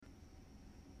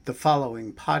The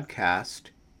following podcast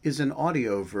is an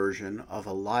audio version of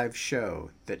a live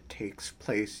show that takes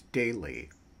place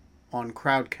daily on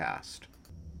Crowdcast.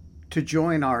 To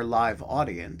join our live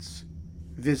audience,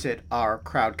 visit our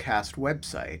Crowdcast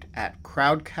website at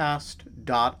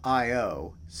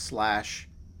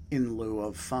crowdcast.io/in lieu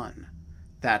of fun.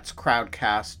 That's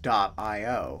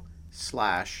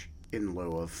crowdcast.io/in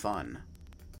lieu of fun.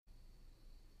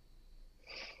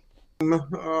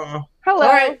 Hello. All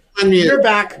right, you're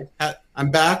back. I'm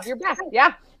back. You're back,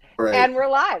 yeah. Right. And we're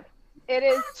live. It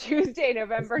is Tuesday,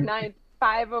 November 9th,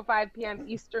 5:05 p.m.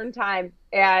 Eastern Time.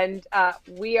 And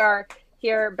we are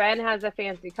here. Ben has a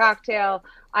fancy cocktail.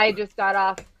 I just got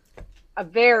off a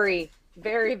very,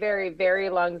 very, very,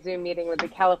 very long Zoom meeting with the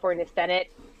California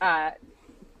Senate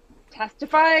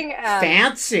testifying.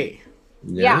 Fancy.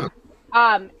 Yeah.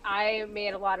 I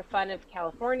made a lot of fun of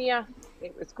California.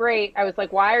 It was great. I was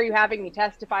like, why are you having me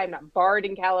testify? I'm not barred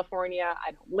in California. I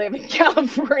don't live in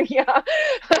California.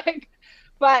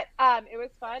 But it was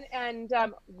fun. And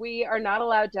we are not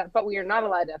allowed to have fun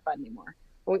anymore.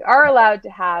 We are allowed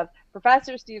to have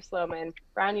Professor Steve Sloman,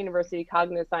 Brown University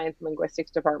Cognitive Science and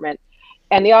Linguistics Department,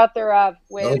 and the author of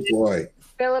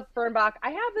Philip Fernbach.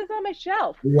 I have this on my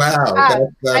shelf.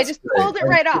 Wow. That's I just pulled it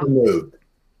right off.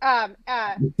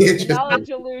 Knowledge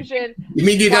illusion. You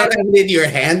mean you don't have it in your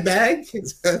handbag?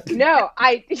 No,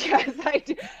 I do.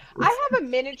 I have a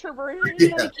miniature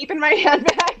version that I keep in my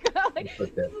handbag. It's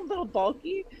a little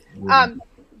bulky.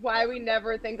 Why we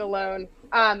never think alone.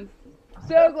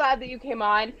 So glad that you came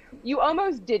on. You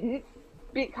almost didn't,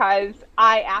 because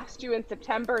I asked you in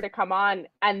September to come on,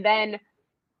 and then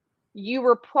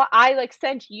I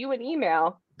sent you an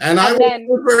email. And I was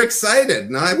super excited,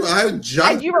 and I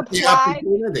jumped at the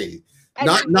opportunity,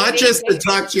 not just to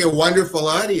talk to your wonderful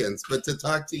audience, but to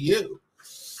talk to you.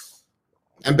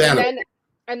 And Ben.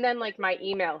 And then my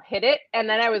email hit it, and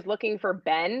then I was looking for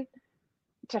Ben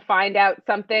to find out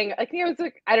something. I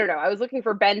was looking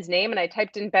for Ben's name, and I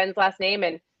typed in Ben's last name,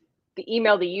 and the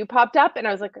email that you popped up, and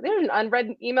I was like, there's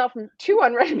two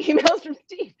unread emails from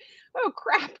Steve. Oh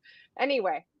crap!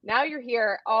 Anyway, now you're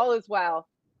here. All is well.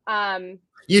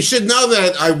 You should know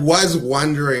that I was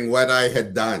wondering what I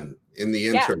had done in the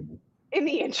interim. Yeah, in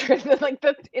the interim,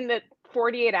 in the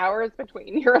 48 hours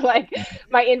between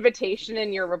my invitation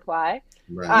and your reply.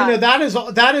 Right. That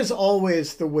is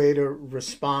always the way to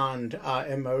respond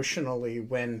emotionally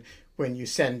when you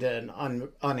send an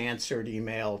unanswered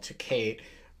email to Kate.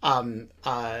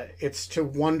 It's to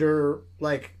wonder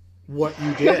what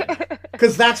you did,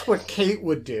 because that's what Kate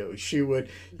would do. She would.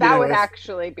 That would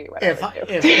actually be what I would do.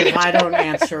 If I don't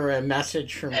answer a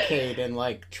message from Kate in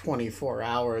 24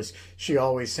 hours, she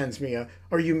always sends me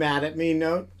 "Are you mad at me?"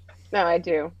 note. No, I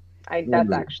do.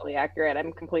 That's actually accurate.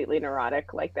 I'm completely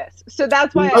neurotic like this, so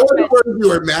that's why I wasn't worried you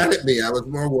were mad at me. I was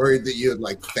more worried that you had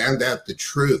found out the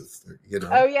truth.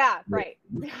 Oh yeah, right.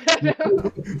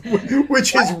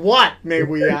 Which is what, may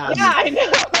we ask? Yeah, I know.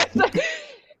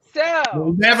 So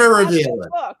we'll never reveal it.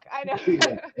 Book, I know.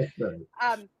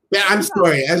 Yeah, I'm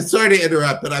sorry. I'm sorry to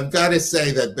interrupt, but I've got to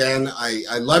say that, Ben,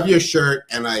 I love your shirt,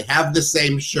 and I have the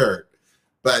same shirt.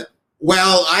 But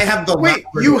I have the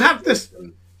Labrador. You have this.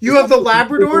 You have the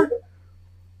Labrador.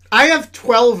 I have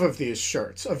 12 of these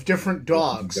shirts of different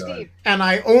dogs, and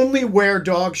I only wear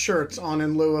dog shirts on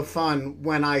In Lieu of Fun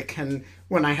when I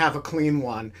have a clean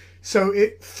one. So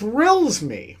it thrills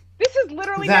me. This has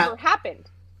literally never happened.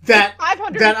 That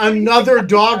another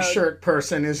dog shirt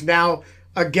person is now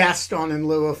a guest on In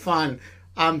Lieu of Fun,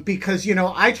 because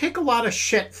I take a lot of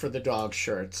shit for the dog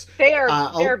shirts.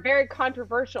 They're very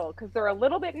controversial because they're a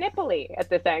little bit nipply at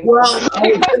this angle. Well,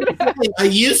 I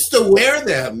used to wear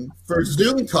them for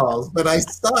Zoom calls, but I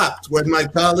stopped when my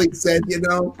colleague said, your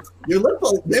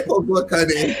nipples look kind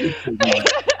of interesting.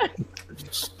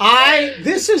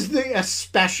 This is the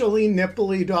especially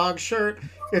nipply dog shirt.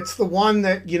 It's the one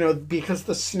that, because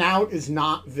the snout is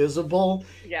not visible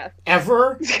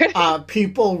ever,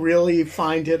 people really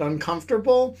find it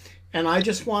uncomfortable. And I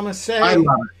just want to say,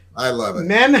 I love it.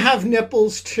 Men have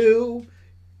nipples too.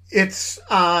 It's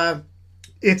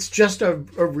just a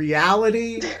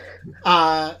reality.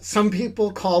 Some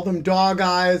people call them dog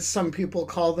eyes. Some people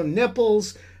call them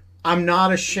nipples. I'm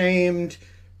not ashamed.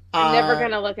 I'm never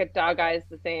going to look at dog eyes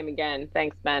the same again.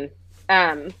 Thanks, Ben.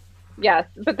 Yes,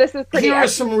 but this is pretty. Here are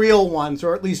some real ones,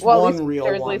 or at least one real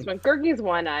one. There's at least one. Gurgi's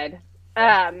one-eyed.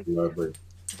 Lovely.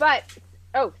 But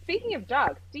speaking of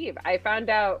dogs, Steve, I found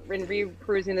out in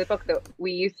re-perusing the book that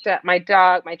my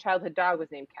childhood dog was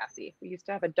named Cassie. We used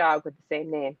to have a dog with the same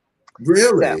name.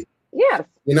 Really? So, yes.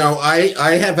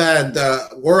 I have had.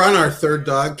 We're on our third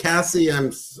dog. Cassie,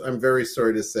 I'm very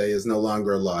sorry to say, is no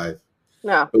longer alive.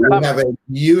 No. But we have a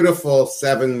beautiful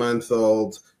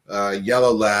 7-month-old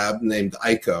yellow lab named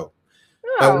Aiko.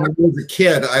 Oh. But when I was a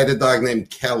kid, I had a dog named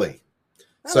Kelly.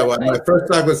 So my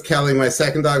first dog was Kelly, my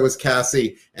second dog was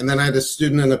Cassie, and then I had a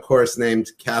student in the course named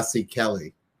Cassie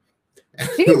Kelly.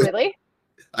 Did you really?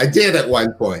 I did at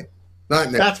one point.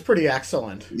 Not now. That's pretty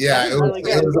excellent. Yeah, it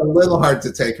was a little hard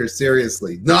to take her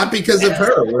seriously. Not because of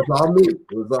her. It was all me.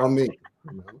 It was all me.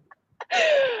 You know?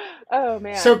 Oh,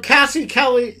 man. So, Cassie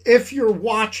Kelly, if you're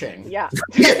watching, yeah.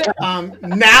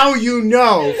 Now you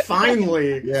know,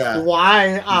 finally,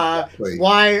 why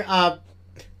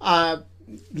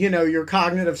you know, your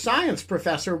cognitive science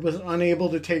professor was unable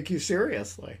to take you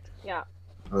seriously. Yeah.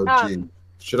 Oh, gee.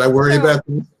 Should I worry about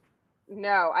this?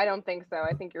 No, I don't think so.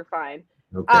 I think you're fine.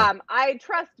 Okay. I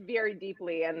trust very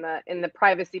deeply in the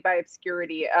privacy by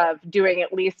obscurity of doing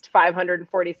at least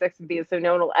 546 of these, so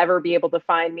no one will ever be able to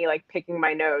find me like picking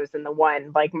my nose in the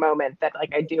one like moment that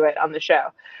like I do it on the show.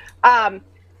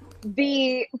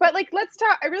 But like, let's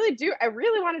talk. I really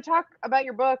want to talk about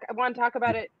your book. I want to talk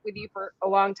about it with you for a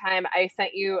long time. I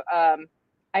sent you,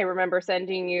 I remember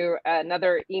sending you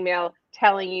another email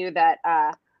telling you that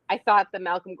I thought that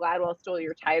Malcolm Gladwell stole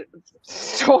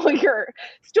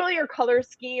your color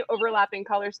scheme, overlapping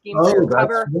color scheme for your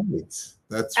cover. Right.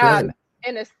 That's right.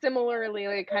 And a similarly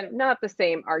like, kind of not the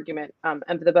same argument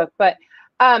of the book, but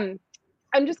I'm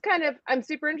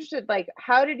super interested. Like,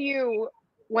 how did you,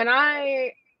 when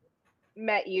I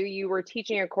met you, you were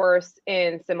teaching a course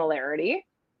in similarity,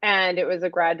 and it was a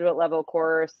graduate level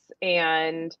course,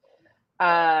 and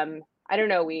I don't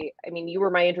know, you were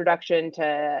my introduction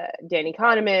to Danny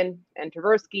Kahneman and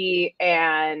Tversky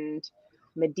and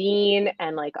Medine,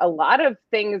 and like a lot of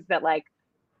things that like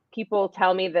people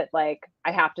tell me that like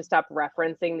I have to stop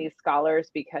referencing these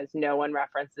scholars because no one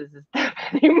references them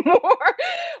anymore.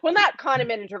 Well, not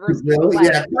Kahneman and Tversky. Really?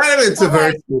 Yeah, Kahneman and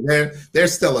Tversky, they're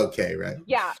still okay, right?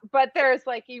 Yeah, but there's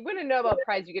like, you win a Nobel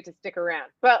Prize, you get to stick around.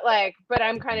 But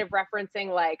I'm kind of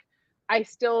referencing like, I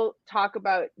still talk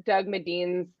about Doug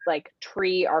Medine's like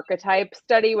tree archetype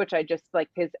study, which I just like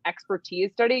his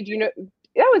expertise study. Do you know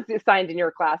that was assigned in your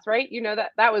class, right? You know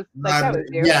that was like that was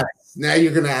you. Yes. Now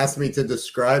you're going to ask me to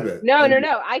describe it. No.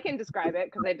 I can describe it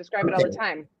because I describe it all the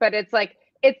time. But it's like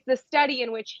it's the study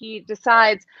in which he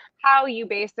decides how you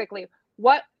basically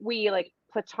what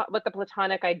the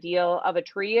Platonic ideal of a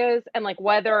tree is, and like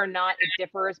whether or not it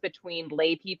differs between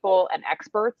lay people and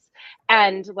experts.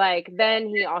 And like then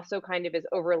he also kind of is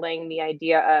overlaying the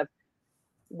idea of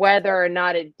whether or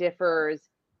not it differs.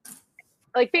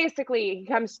 Like basically he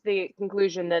comes to the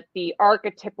conclusion that the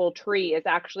archetypal tree is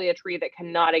actually a tree that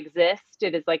cannot exist.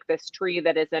 It is like this tree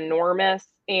that is enormous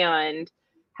and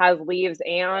has leaves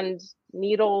and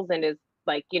needles and is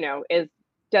like,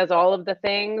 does all of the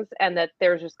things, and that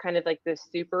there's just kind of like this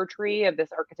super tree of this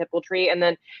archetypal tree. And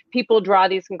then people draw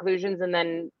these conclusions, and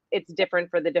then it's different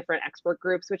for the different expert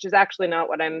groups, which is actually not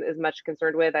what I'm as much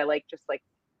concerned with. I like just like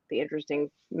the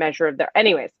interesting measure of their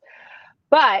anyways.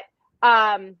 But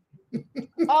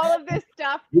all of this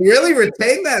stuff. You really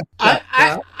retain that.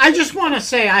 I just want to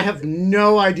say I have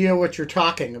no idea what you're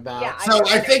talking about. Yeah, so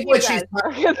I think what she's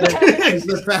talking about is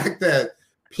the fact that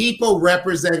people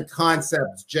represent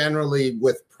concepts generally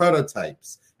with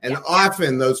prototypes. And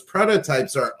often those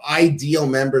prototypes are ideal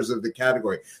members of the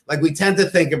category. Like we tend to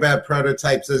think about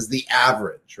prototypes as the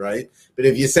average, right? But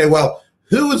if you say, well,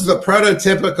 who is the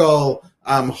prototypical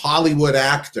Hollywood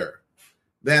actor?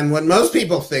 Then what most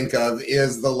people think of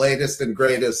is the latest and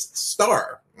greatest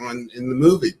star in the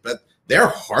movie. But they're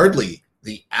hardly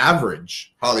the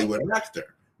average Hollywood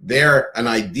actor. They're an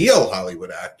ideal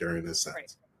Hollywood actor in a sense.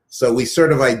 Right. So we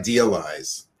sort of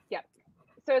idealize. Yeah.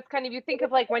 So it's kind of, you think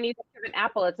of like when you think of an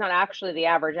apple, it's not actually the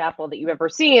average apple that you've ever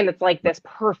seen. It's like this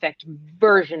perfect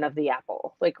version of the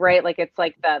apple, like, right? Like it's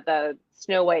like the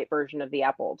Snow White version of the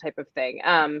apple type of thing.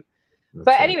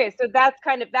 But anyway, so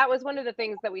that was one of the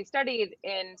things that we studied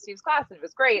in Steve's class, and it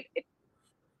was great. It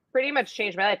pretty much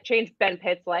changed my life, changed Ben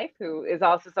Pitt's life, who is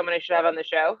also someone I should have on the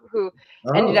show, who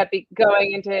ended up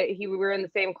going into, we were in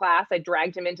the same class. I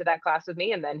dragged him into that class with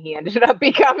me, and then he ended up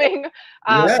becoming,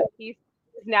 he's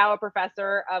now a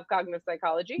professor of cognitive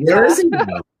psychology. Where is he now?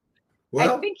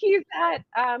 Well, I think he's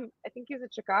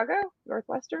at Chicago,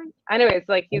 Northwestern. Anyways,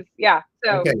 like so.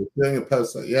 Okay, he's doing a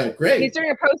postdoc. Yeah, great. He's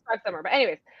doing a postdoc somewhere, but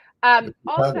anyways,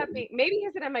 all of that, maybe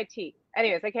he's at MIT.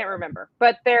 Anyways, I can't remember,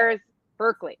 but there's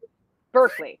Berkeley,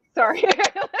 sorry.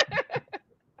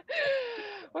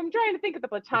 I'm trying to think of the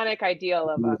Platonic ideal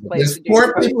of a place. There's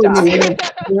 4 people in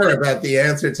the world about the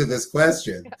answer to this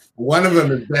question. Yeah. One of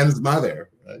them is Ben's mother.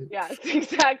 Right? Yes,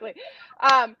 exactly.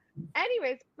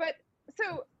 Anyways, but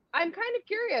so I'm kind of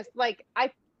curious. Like,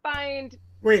 I find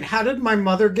Wait, how did my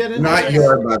mother get into Not this?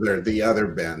 your mother, the other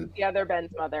Ben. The other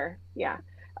Ben's mother. Yeah.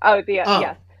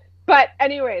 Yes. But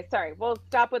anyway, sorry. We'll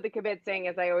stop with the kibitzing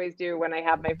as I always do when I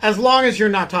have my. As long as you're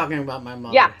not talking about my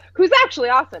mother. Yeah, who's actually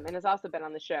awesome and has also been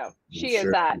on the show. She is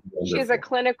a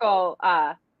clinical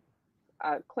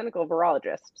clinical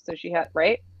virologist. So she had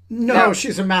No,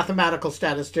 she's a mathematical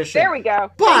statistician. There we go.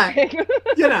 But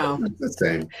you know, it's the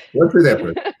same. What's the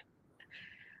difference?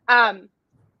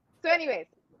 So anyways,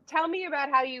 tell me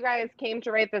about how you guys came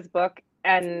to write this book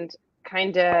and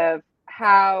kind of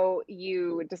how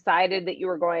you decided that you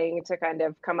were going to kind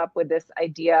of come up with this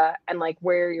idea and like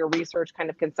where your research kind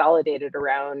of consolidated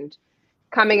around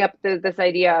coming up with this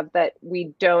idea of that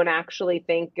we don't actually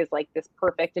think is like this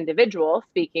perfect individual,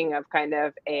 speaking of kind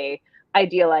of a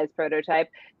idealized prototype,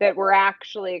 that we're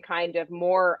actually kind of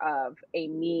more of a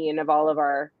mean of all of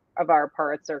our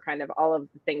parts, or kind of all of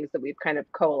the things that we've kind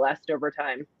of coalesced over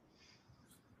time.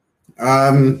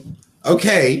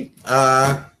 Okay.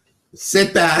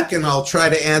 Sit back and I'll try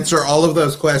to answer all of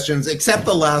those questions except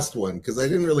the last one, because I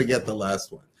didn't really get the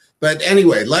last one. But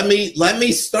anyway, let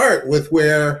me start with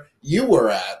where you were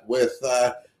at with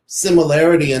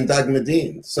similarity and Doug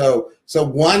Medin. So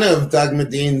one of Doug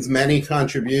Medin's many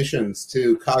contributions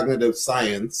to cognitive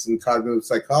science and cognitive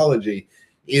psychology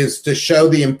is to show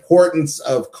the importance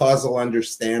of causal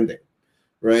understanding,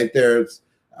 right? There's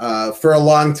for a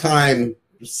long time,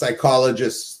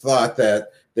 psychologists thought that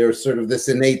there was sort of this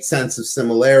innate sense of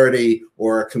similarity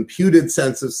or a computed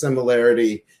sense of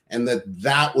similarity, and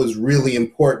that was really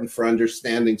important for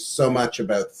understanding so much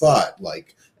about thought,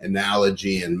 like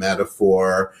analogy and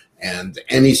metaphor and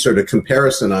any sort of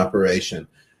comparison operation.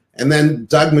 And then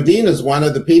Doug Medin is one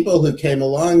of the people who came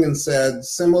along and said,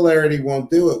 similarity won't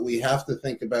do it. We have to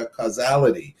think about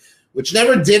causality, which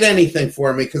never did anything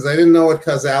for me because I didn't know what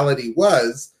causality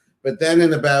was. But then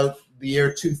in about the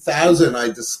year 2000, I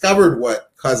discovered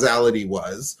what causality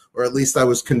was, or at least I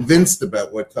was convinced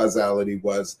about what causality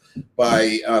was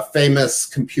by a famous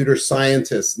computer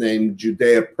scientist named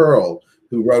Judea Pearl,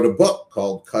 who wrote a book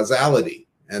called Causality,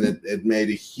 and it made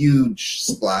a huge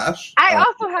splash. I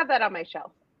also have that on my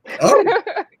shelf. Oh,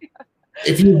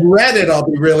 if you've read it, I'll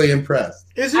be really impressed.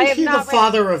 Isn't he the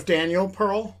father of Daniel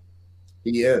Pearl?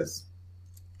 He is.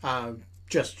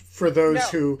 Just for those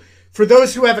who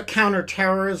have a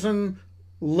counterterrorism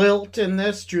lilt in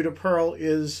this, Judah Pearl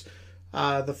is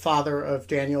the father of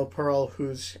Daniel Pearl,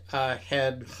 whose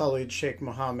head Khalid Sheikh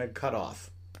Mohammed cut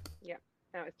off. Yeah,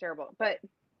 that was terrible. But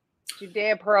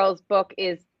Judea Pearl's book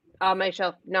is on my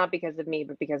shelf, not because of me,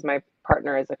 but because my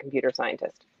partner is a computer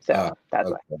scientist. So that's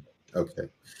why. Okay.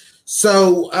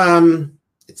 So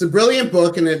it's a brilliant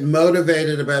book, and it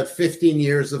motivated about 15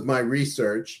 years of my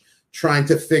research trying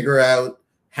to figure out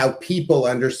how people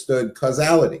understood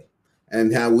causality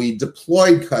and how we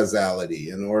deployed causality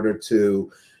in order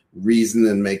to reason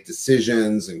and make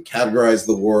decisions and categorize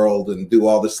the world and do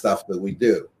all the stuff that we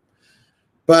do.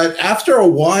 But after a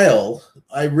while,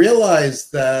 I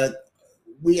realized that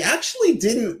we actually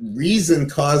didn't reason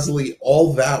causally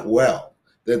all that well,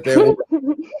 that there were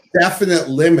definite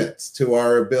limits to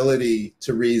our ability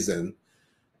to reason.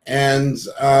 And,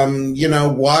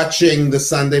 watching the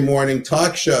Sunday morning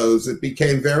talk shows, it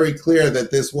became very clear that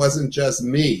this wasn't just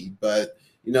me, but,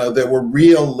 there were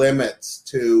real limits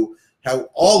to how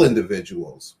all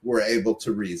individuals were able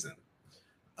to reason.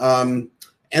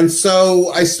 And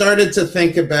so I started to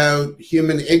think about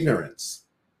human ignorance.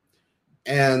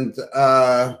 And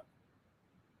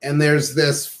there's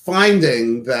this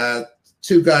finding that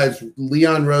two guys,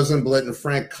 Leon Rosenblatt and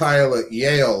Frank Kyle at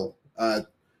Yale,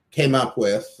 came up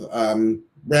with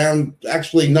around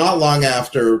actually not long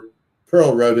after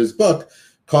Pearl wrote his book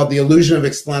called The Illusion of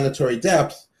Explanatory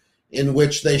Depth, in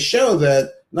which they show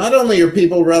that not only are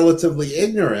people relatively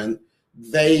ignorant,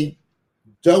 they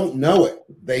don't know it.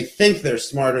 They think they're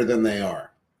smarter than they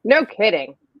are. No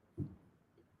kidding.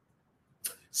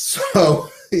 So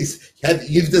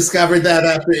you've discovered that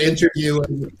after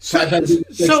interviewing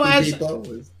 560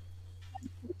 people?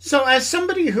 So as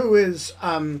somebody who is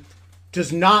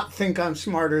does not think I'm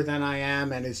smarter than I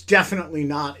am and is definitely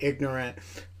not ignorant,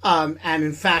 and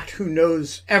in fact who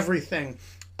knows everything,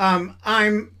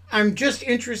 I'm just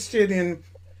interested in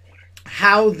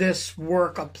how this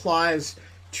work applies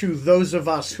to those of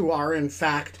us who are in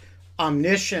fact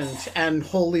omniscient and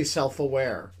wholly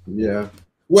self-aware. Yeah.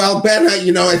 Well, Ben,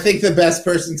 I think the best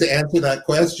person to answer that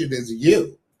question is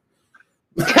you.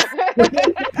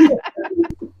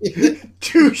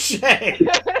 Touche.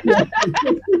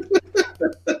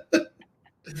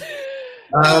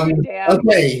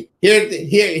 Okay,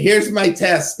 here's my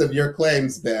test of your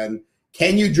claims, Ben.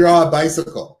 Can you draw a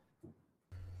bicycle?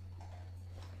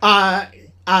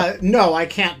 No, I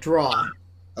can't draw.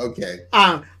 Okay.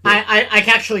 I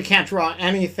actually can't draw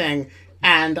anything.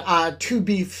 And to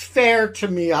be fair to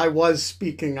me, I was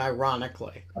speaking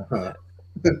ironically. Uh-huh.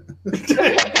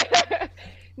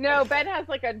 No, Ben has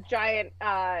like a giant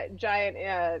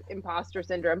imposter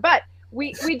syndrome, but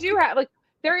we do have like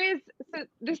there is. So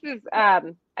this is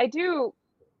I do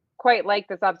quite like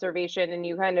this observation, and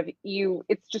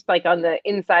it's just like on the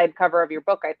inside cover of your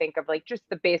book, I think, of like just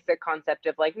the basic concept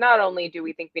of like not only do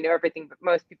we think we know everything, but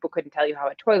most people couldn't tell you how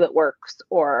a toilet works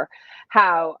or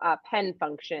how a pen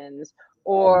functions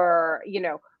or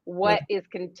what is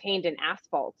contained in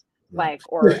asphalt, like,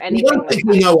 or anything. We don't think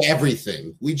we know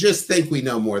everything. We just think we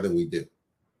know more than we do.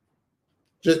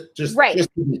 Just right. Just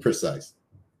to be precise.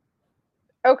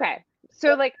 Okay,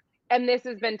 so like, and this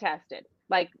has been tested.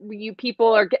 Like, people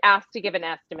are asked to give an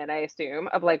estimate, I assume,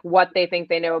 of like what they think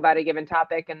they know about a given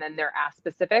topic, and then they're asked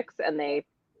specifics, and they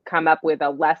come up with a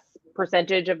less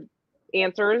percentage of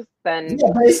answers than.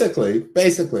 Yeah,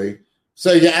 basically.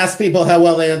 So you ask people how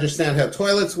well they understand how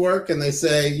toilets work, and they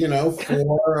say, 4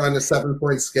 on a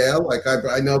 7-point scale. Like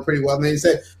I know pretty well. And then you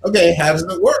say, okay, how does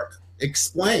it work?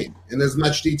 Explain in as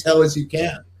much detail as you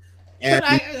can. And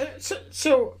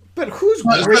but who's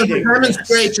grading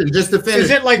demonstration? Just to finish, is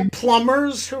it like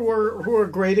plumbers who are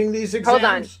grading these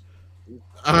exams?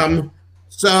 Hold on.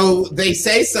 So they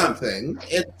say something.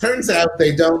 It turns out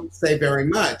they don't say very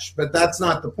much, but that's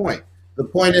not the point. The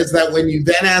point is that when you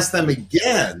then ask them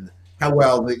again how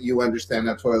well that you understand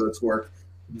how toilets work,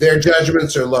 their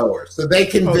judgments are lower. So they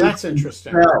convince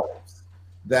themselves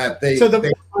that they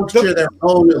puncture their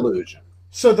own illusion.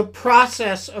 So the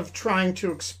process of trying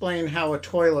to explain how a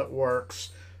toilet works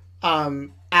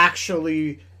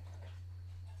actually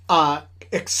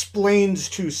explains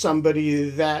to somebody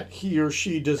that he or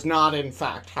she does not, in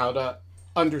fact, how to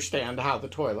understand how the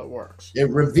toilet works. It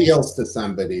reveals to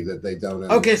somebody that they don't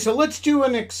understand. Okay, so let's do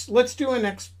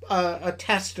a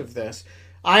test of this.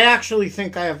 I actually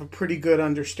think I have a pretty good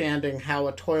understanding how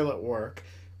a toilet works.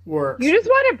 You just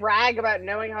want to brag about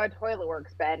knowing how a toilet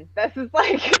works, Ben. This is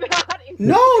like not.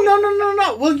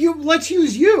 No. Well, let's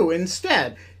use you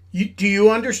instead. Do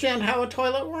you understand how a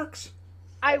toilet works?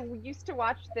 I used to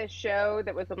watch this show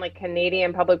that was on like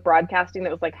Canadian public broadcasting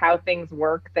that was like How Things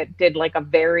Work, that did like a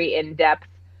very in-depth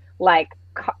like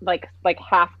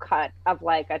half cut of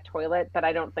like a toilet that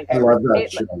I don't think I love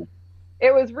that show.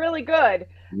 It was really good.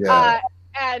 Yeah.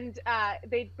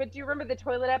 But do you remember the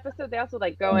toilet episode? They also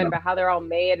like go in about how they're all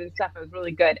made and stuff. It was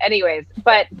really good. Anyways,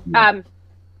 but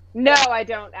no, I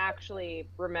don't actually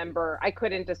remember. I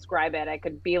couldn't describe it. I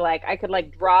could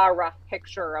draw a rough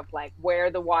picture of like where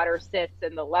the water sits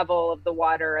and the level of the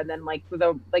water, and then like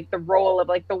the role of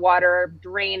like the water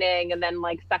draining and then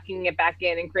like sucking it back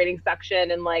in and creating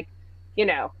suction and like,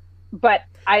 but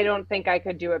I don't think I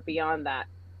could do it beyond that.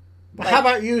 How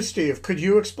about you, Steve? Could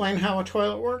you explain how a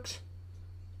toilet works?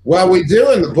 Well, we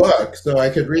do in the book, so I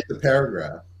could read the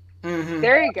paragraph. Mm-hmm.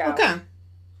 There you go. Okay.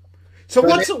 So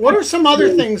what are some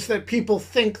other things that people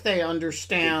think they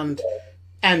understand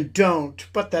and don't,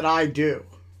 but that I do?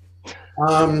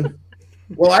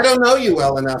 Well, I don't know you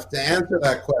well enough to answer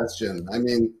that question. I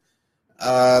mean,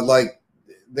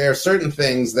 there are certain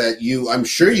things that I'm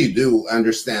sure you do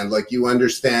understand. Like you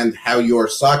understand how your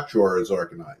sock drawer is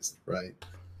organized, right?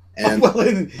 And well,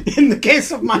 in the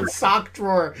case of my sock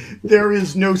drawer, there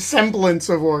is no semblance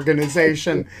of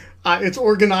organization. It's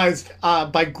organized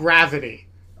by gravity.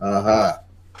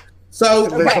 So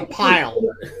there's a pile.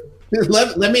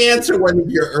 Let me answer one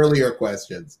of your earlier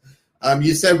questions.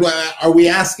 You said, well, are we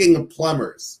asking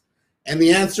plumbers? And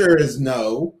the answer is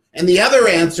no. And the other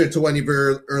answer to one of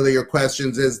your earlier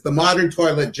questions is the modern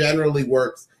toilet generally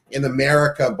works in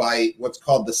America by what's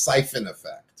called the siphon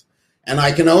effect. And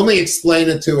I can only explain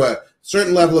it to a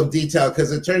certain level of detail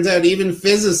because it turns out even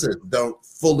physicists don't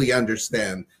fully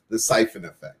understand the siphon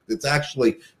effect. It's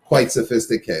actually quite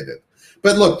sophisticated.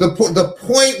 But look, the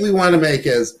point we want to make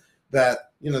is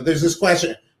that, there's this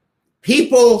question.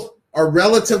 People are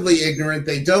relatively ignorant.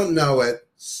 They don't know it.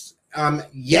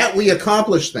 Yet we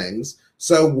accomplish things.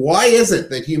 So why is it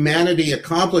that humanity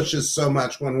accomplishes so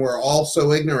much when we're all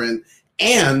so ignorant?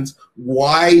 And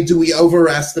why do we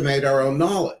overestimate our own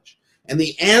knowledge? And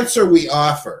the answer we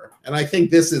offer, and I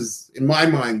think this is, in my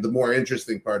mind, the more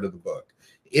interesting part of the book,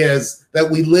 is that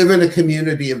we live in a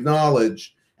community of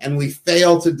knowledge and we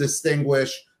fail to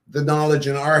distinguish the knowledge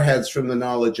in our heads from the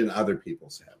knowledge in other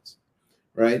people's heads,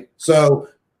 right? So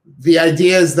the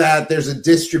idea is that there's a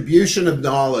distribution of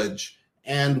knowledge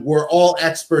and we're all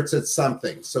experts at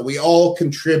something. So we all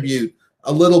contribute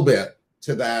a little bit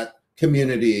to that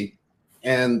community,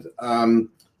 and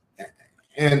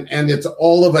it's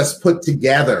all of us put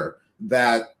together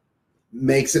that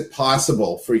makes it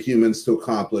possible for humans to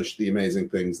accomplish the amazing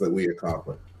things that we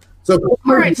accomplish. So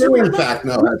we do, in fact,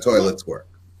 know how toilets work.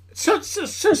 So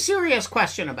serious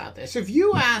question about this. If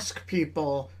you ask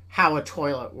people how a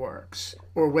toilet works,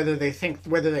 or whether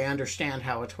they understand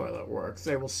how a toilet works,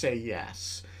 they will say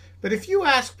yes. But if you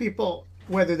ask people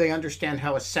whether they understand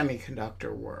how a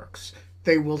semiconductor works,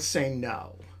 they will say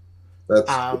no.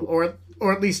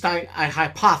 Or at least I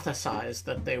hypothesize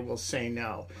that they will say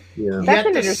no. Yeah. That's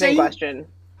an interesting question.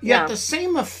 Yet the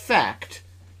same effect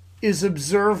is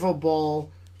observable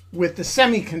with the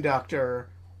semiconductor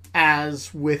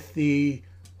as with the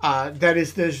that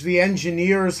is, there's the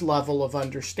engineer's level of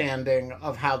understanding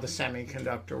of how the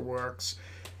semiconductor works.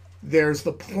 There's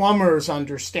the plumber's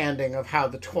understanding of how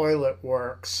the toilet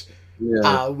works,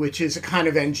 which is a kind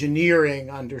of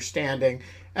engineering understanding.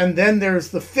 And then there's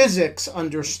the physics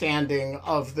understanding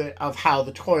of how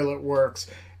the toilet works,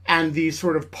 and the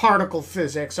sort of particle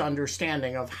physics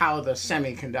understanding of how the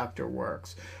semiconductor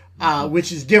works,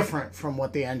 which is different from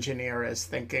what the engineer is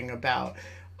thinking about.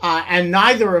 And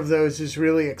neither of those is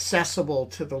really accessible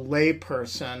to the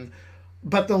layperson.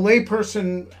 But the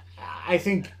layperson, I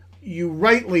think you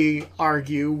rightly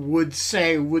argue, would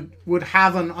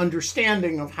have an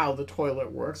understanding of how the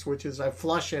toilet works, which is I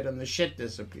flush it and the shit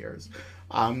disappears,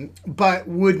 but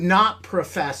would not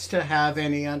profess to have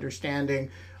any understanding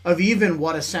of even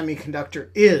what a semiconductor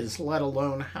is, let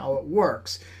alone how it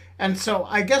works. And so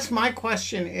I guess my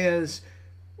question is,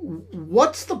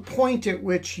 what's the point at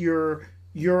which your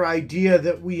idea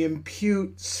that we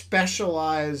impute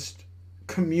specialized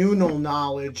communal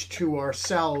knowledge to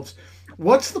ourselves,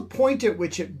 what's the point at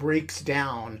which it breaks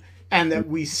down and that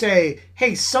we say,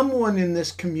 hey, someone in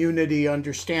this community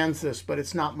understands this, but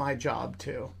it's not my job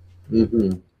to?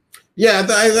 Mm-hmm. Yeah,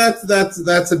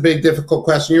 that's a big, difficult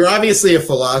question. You're obviously a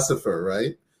philosopher,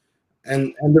 right?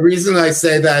 And the reason I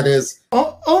say that is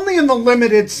only in the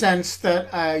limited sense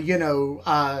that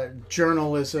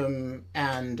journalism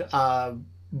and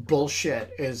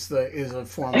bullshit is a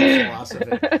form of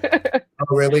philosophy.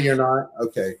 Oh, really? You're not?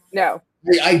 Okay. No.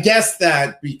 I guess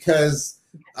that because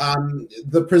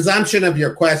the presumption of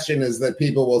your question is that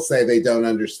people will say they don't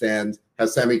understand how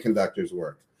semiconductors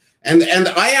work, and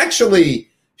I actually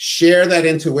share that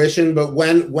intuition. But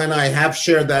when I have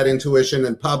shared that intuition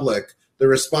in public, the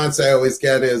response I always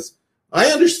get is, I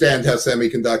understand how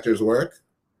semiconductors work.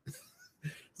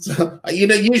 So,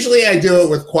 usually I do it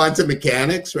with quantum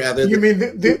mechanics rather than... You mean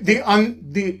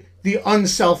the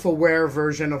unself-aware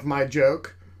version of my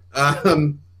joke?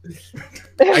 I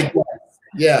guess.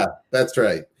 Yeah, that's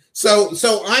right.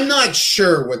 So I'm not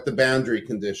sure what the boundary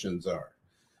conditions are.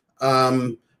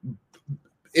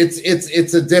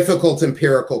 It's a difficult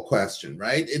empirical question,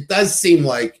 right? It does seem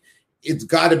like it's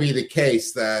got to be the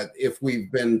case that if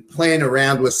we've been playing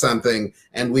around with something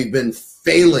and we've been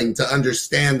failing to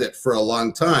understand it for a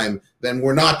long time, then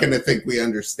we're not going to think we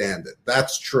understand it.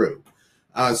 That's true.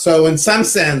 So in some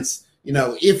sense,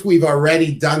 if we've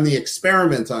already done the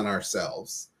experiment on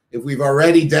ourselves, if we've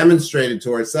already demonstrated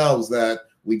to ourselves that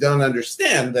we don't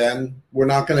understand, then we're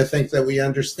not going to think that we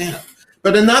understand.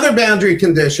 But another boundary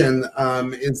condition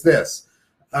is this.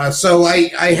 So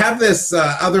I have this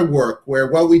other work where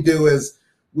what we do is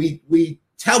we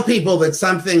tell people that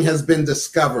something has been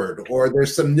discovered or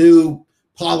there's some new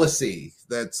policy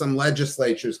that some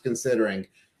legislature is considering.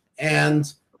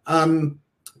 And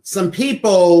some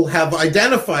people have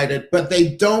identified it, but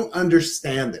they don't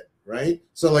understand it, right?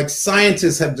 So like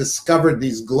scientists have discovered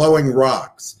these glowing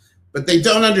rocks, but they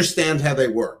don't understand how they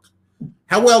work.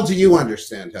 How well do you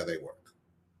understand how they work?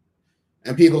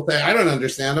 And people say, I don't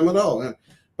understand them at all.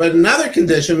 But another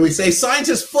condition, we say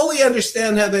scientists fully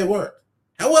understand how they work.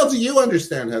 How well do you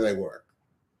understand how they work?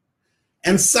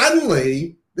 And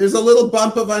suddenly there's a little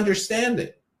bump of understanding,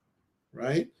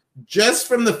 right? Just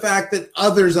from the fact that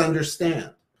others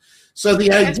understand. So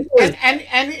the idea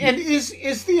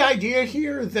is the idea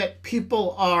here that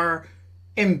people are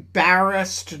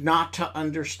embarrassed not to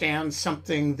understand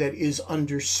something that is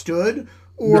understood,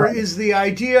 or is the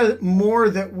idea more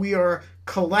that we are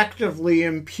collectively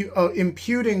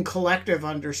imputing collective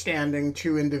understanding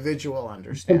to individual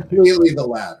understanding? Completely the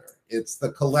latter. It's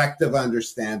the collective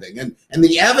understanding. And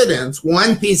the evidence,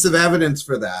 one piece of evidence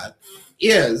for that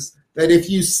is that if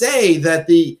you say that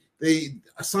the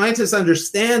scientists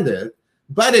understand it,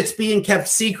 but it's being kept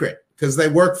secret because they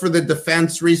work for the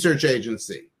Defense Research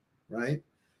Agency, right?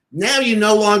 Now you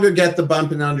no longer get the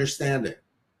bump in understanding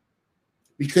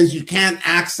because you can't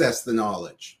access the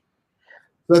knowledge.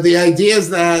 So the idea is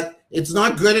that it's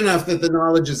not good enough that the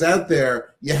knowledge is out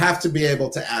there. You have to be able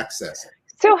to access it.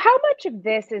 So how much of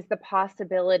this is the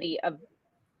possibility of,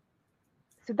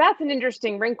 So that's an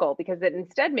interesting wrinkle, because it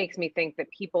instead makes me think that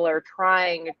people are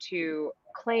trying to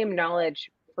claim knowledge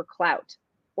for clout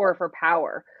or for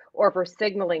power or for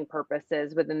signaling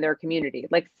purposes within their community.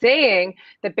 Like saying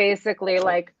that basically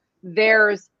like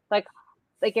there's like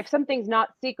if something's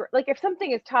not secret, like if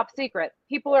something is top secret,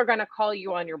 people are going to call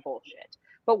you on your bullshit.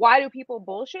 But why do people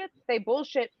bullshit? They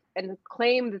bullshit and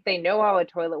claim that they know how a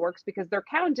toilet works because they're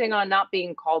counting on not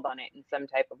being called on it in some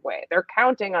type of way. They're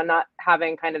counting on not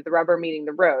having kind of the rubber meeting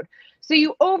the road. So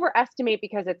you overestimate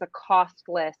because it's a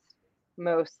costless,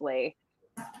 mostly,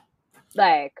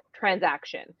 like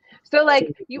transaction. So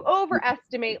like you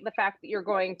overestimate the fact that you're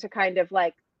going to kind of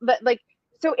like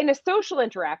so in a social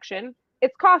interaction,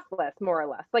 it's costless, more or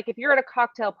less. Like if you're at a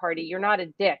cocktail party, you're not a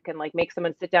dick and like make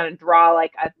someone sit down and draw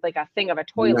like a thing of a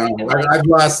toilet. No, and, like, I've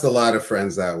lost a lot of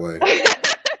friends that way.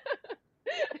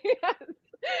 Yes.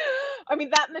 I mean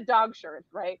that and the dog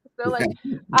shirts, right? So like,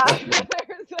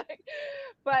 there's like,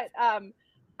 but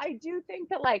I do think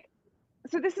that like,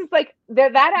 so this is like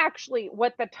that actually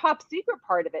what the top secret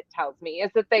part of it tells me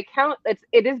is that they count.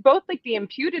 It is both like the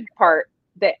imputed part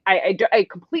that I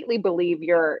completely believe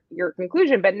your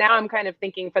conclusion, but now I'm kind of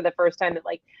thinking for the first time that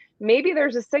like maybe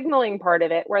there's a signaling part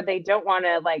of it where they don't want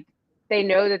to, like, they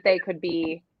know that they could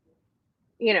be,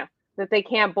 you know, that they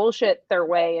can't bullshit their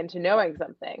way into knowing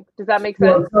something. Does that make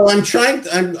sense? Well, so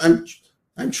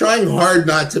I'm trying hard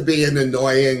not to be an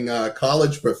annoying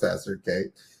college professor,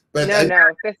 Kate. But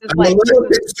no, this is I'm like a little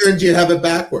concerned you have it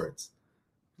backwards.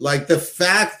 Like the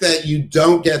fact that you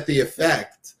don't get the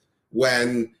effect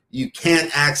when you can't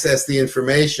access the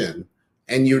information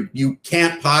and you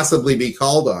can't possibly be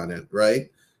called on it,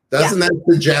 right? Doesn't that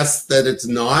suggest that it's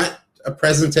not a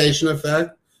presentation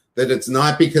effect? That it's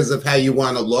not because of how you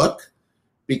want to look?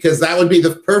 Because that would be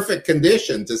the perfect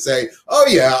condition to say, oh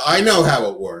yeah, I know how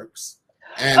it works.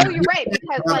 And you're right,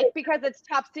 because it's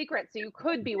top secret, so you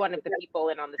could be one of the people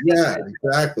in on the secret. Yeah,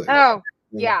 exactly. Oh,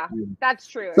 yeah, that's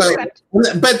true. So, Except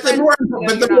but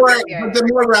the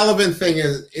more relevant thing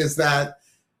is that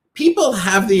people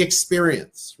have the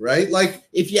experience, right? Like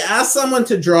if you ask someone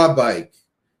to draw a bike,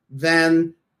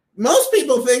 then most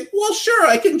people think, well, sure,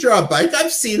 I can draw a bike.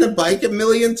 I've seen a bike a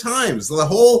million times. The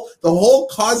whole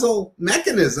causal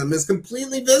mechanism is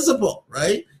completely visible,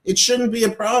 right? It shouldn't be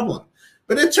a problem.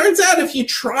 But it turns out if you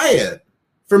try it,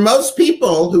 for most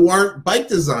people who aren't bike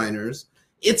designers,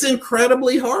 it's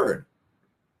incredibly hard.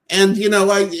 And, you know,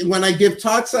 when I give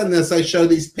talks on this, I show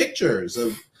these pictures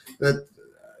of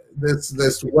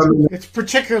this woman. It's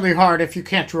particularly hard if you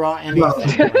can't draw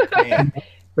anything.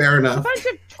 Fair enough. A bunch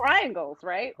of triangles,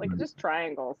 right? Like just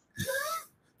triangles.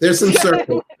 There's some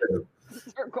circles too.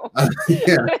 Circles.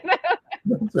 Yeah,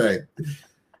 that's right.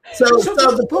 So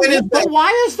the point is, but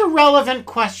why is the relevant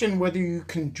question whether you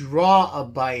can draw a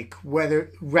bike,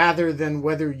 rather than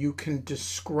whether you can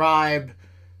describe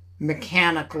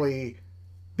mechanically?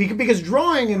 Because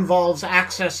drawing involves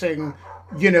accessing,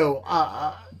 you know,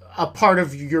 a part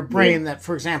of your brain that,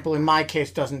 for example, in my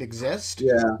case, doesn't exist.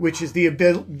 Yeah. Which is the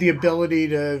ability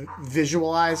to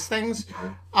visualize things.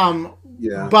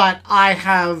 Yeah. But I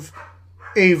have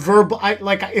a verbal.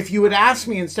 If you would ask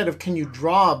me instead of can you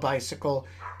draw a bicycle,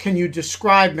 can you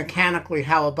describe mechanically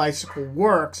how a bicycle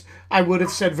works? I would have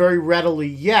said very readily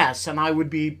yes, and I would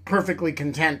be perfectly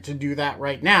content to do that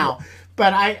right now.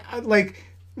 But I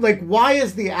why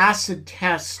is the acid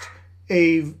test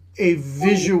a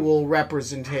visual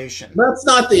representation? That's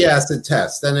not the acid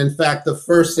test. And in fact, the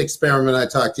first experiment I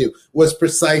talked to you was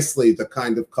precisely the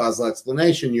kind of causal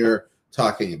explanation you're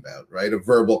talking about, right? A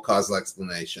verbal causal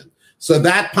explanation. So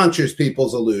that punctures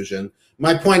people's illusion.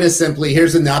 My point is simply,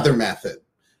 here's another method.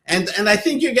 And I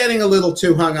think you're getting a little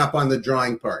too hung up on the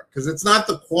drawing part, because it's not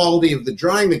the quality of the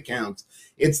drawing that counts.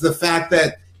 It's the fact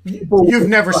that you've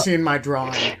never seen my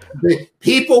drawing.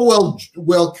 People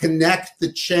will connect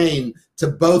the chain to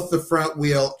both the front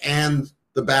wheel and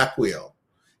the back wheel.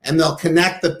 And they'll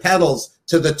connect the pedals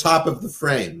to the top of the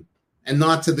frame and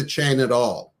not to the chain at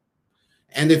all.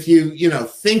 And if you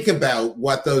think about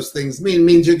what those things mean, it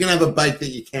means you're going to have a bike that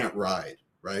you can't ride,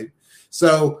 right?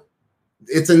 So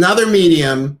it's another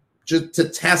medium to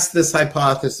test this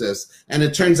hypothesis. And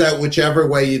it turns out whichever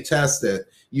way you test it,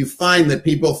 you find that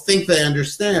people think they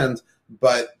understand,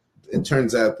 but it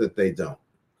turns out that they don't.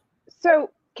 So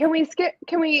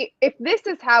if this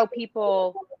is how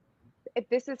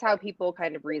people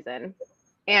kind of reason,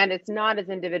 and it's not as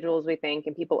individual as we think,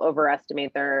 and people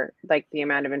overestimate the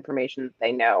amount of information that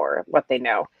they know or what they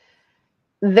know,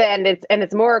 then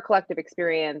it's more a collective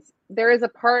experience. There is a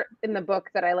part in the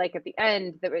book that I like at the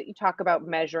end that you talk about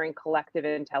measuring collective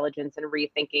intelligence and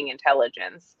rethinking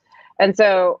intelligence. And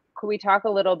so could we talk a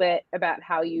little bit about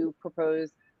how you propose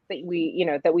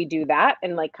that we do that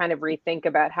and like kind of rethink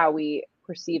about how we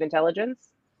perceive intelligence?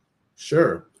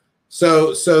 Sure.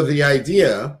 So the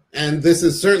idea, and this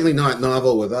is certainly not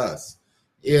novel with us,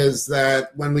 is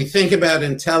that when we think about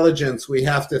intelligence, we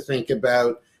have to think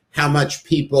about how much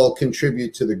people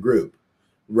contribute to the group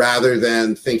rather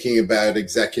than thinking about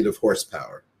executive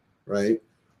horsepower, right?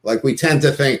 Like we tend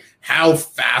to think, how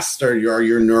fast are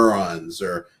your neurons,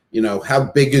 or, how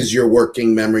big is your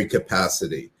working memory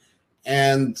capacity?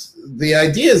 And the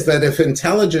idea is that if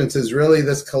intelligence is really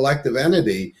this collective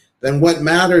entity, then what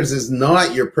matters is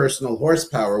not your personal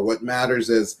horsepower. What matters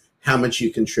is how much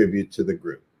you contribute to the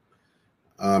group.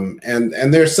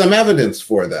 And there's some evidence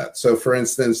for that. So for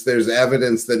instance, there's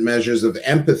evidence that measures of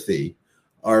empathy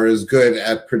are as good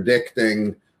at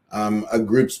predicting a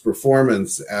group's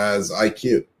performance as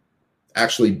IQ,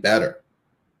 actually better.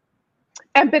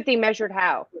 Empathy measured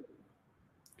how?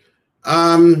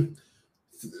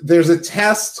 There's a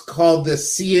test called the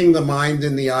Seeing the Mind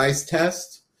in the Eyes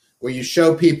test, where you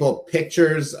show people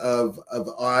pictures of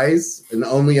eyes and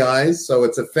only eyes. So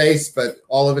it's a face, but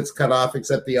all of it's cut off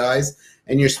except the eyes.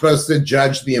 And you're supposed to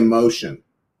judge the emotion.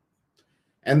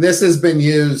 And this has been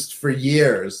used for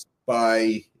years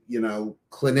by,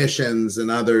 clinicians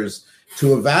and others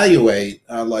to evaluate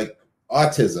like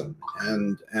autism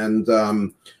and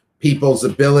people's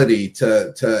ability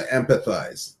to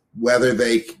empathize,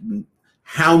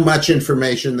 how much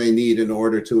information they need in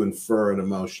order to infer an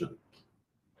emotion.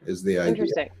 Is the idea.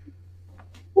 Interesting.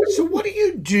 So what do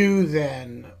you do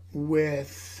then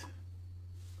with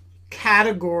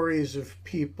categories of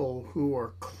people who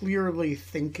are clearly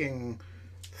thinking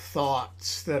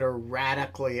thoughts that are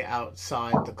radically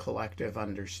outside the collective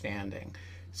understanding?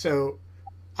 So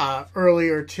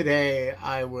earlier today,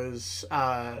 I was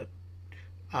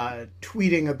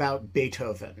tweeting about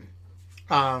Beethoven,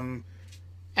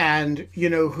 and,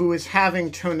 who is having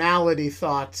tonality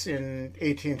thoughts in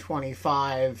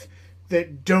 1825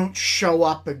 that don't show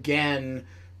up again,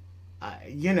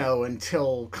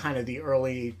 until kind of the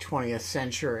early 20th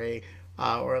century,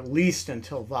 or at least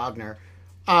until Wagner.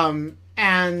 And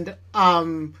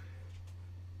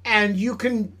you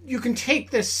can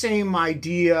take this same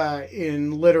idea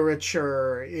in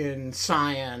literature, in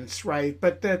science, right?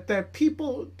 But that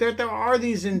there are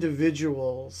these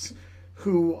individuals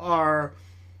who are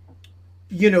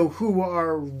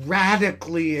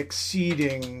radically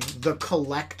exceeding the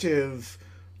collective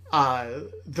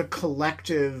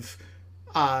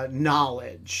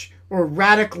knowledge, or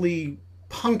radically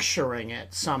puncturing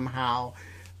it somehow,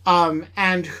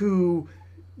 and who,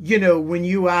 when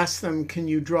you ask them, can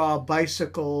you draw a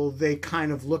bicycle, they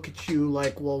kind of look at you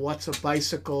like, well, what's a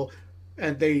bicycle?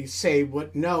 And they say,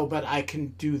 what? No, but I can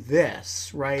do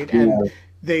this, right? Yeah. And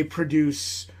they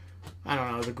produce, I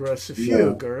don't know, the Grosse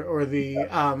Fuge, or the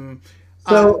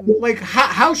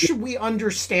how should we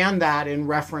understand that in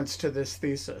reference to this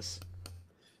thesis?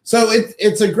 So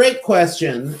it's a great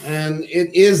question, and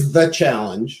it is the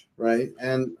challenge, right?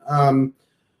 And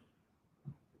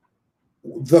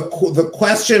the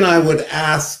question I would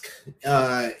ask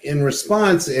in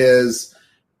response is,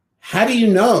 how do you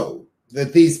know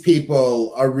that these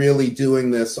people are really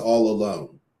doing this all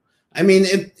alone? I mean,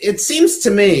 it seems to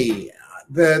me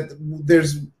that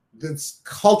there's this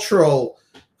cultural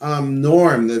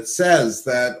norm that says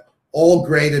that all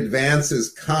great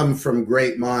advances come from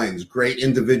great minds, great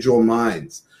individual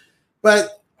minds.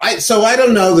 But I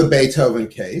don't know the Beethoven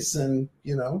case, and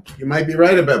you might be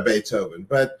right about Beethoven,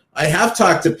 but I have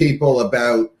talked to people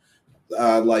about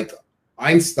like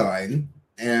Einstein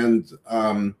and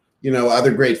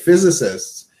other great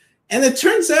physicists. And it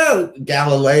turns out,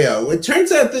 Galileo,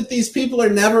 that these people are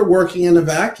never working in a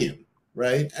vacuum.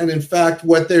 Right. And in fact,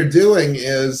 what they're doing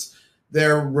is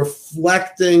they're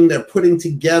reflecting, they're putting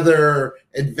together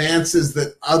advances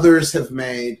that others have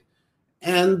made,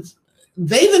 and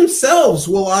they themselves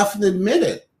will often admit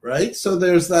it. Right. So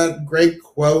there's that great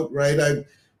quote, right?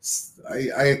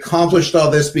 I accomplished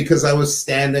all this because I was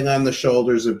standing on the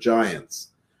shoulders of giants.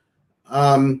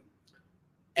 And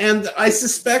I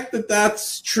suspect that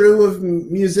that's true of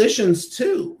musicians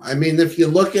too. I mean, if you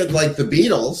look at like the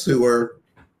Beatles, who are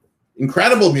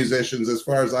incredible musicians as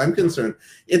far as I'm concerned,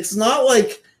 it's not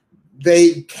like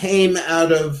they came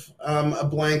out of a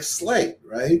blank slate,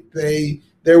 right?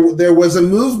 There was a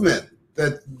movement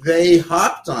that they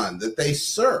hopped on, that they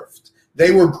surfed.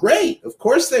 They were great. Of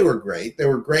course they were great. They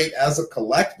were great as a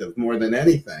collective more than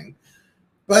anything.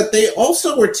 But they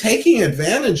also were taking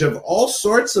advantage of all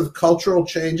sorts of cultural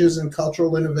changes and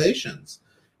cultural innovations.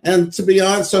 And to be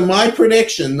honest, so my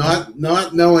prediction, not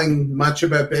knowing much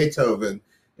about Beethoven,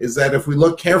 is that if we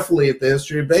look carefully at the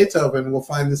history of Beethoven, we'll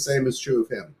find the same is true of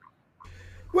him.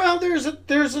 Well,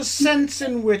 there's a sense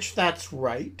in which that's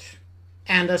right,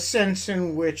 and a sense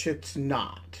in which it's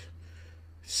not.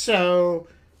 So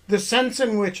the sense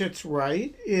in which it's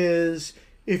right is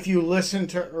if you listen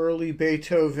to early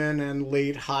Beethoven and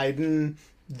late Haydn,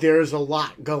 there's a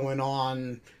lot going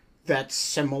on that's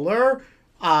similar.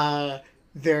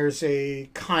 There's a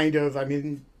kind of, I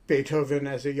mean, Beethoven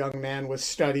as a young man was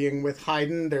studying with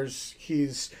Haydn.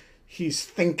 He's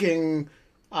thinking,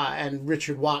 and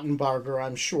Richard Wattenbarger,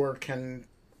 I'm sure, can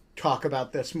talk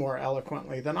about this more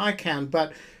eloquently than I can.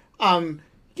 But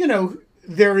you know,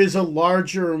 there is a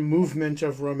larger movement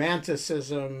of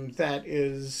Romanticism that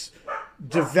is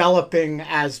developing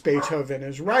as Beethoven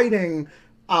is writing.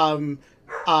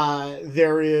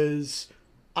 There is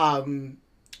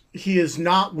he is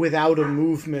not without a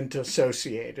movement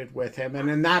associated with him, and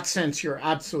in that sense, you're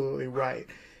absolutely right.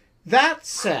 That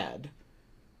said,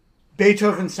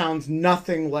 Beethoven sounds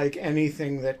nothing like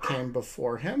anything that came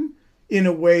before him in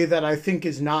a way that I think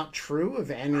is not true of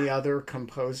any other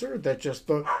composer, that just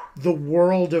the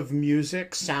world of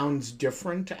music sounds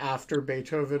different after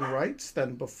Beethoven writes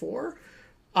than before.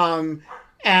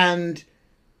 And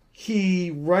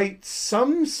he writes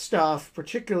some stuff,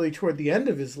 particularly toward the end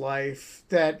of his life,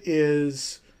 that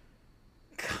is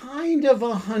kind of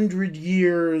 100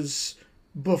 years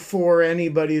before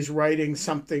anybody's writing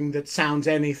something that sounds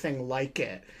anything like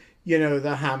it. You know,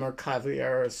 the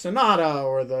Hammerklavier Sonata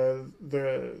or the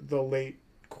late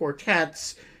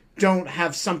quartets don't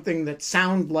have something that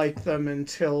sound like them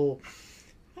until,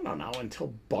 I don't know,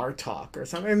 until Bartok or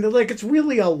something. Like, it's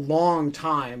really a long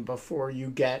time before you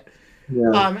get.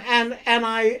 Yeah. And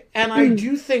I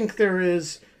do think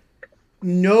there's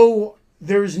no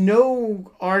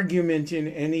argument in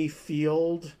any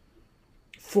field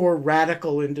for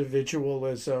radical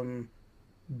individualism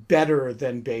better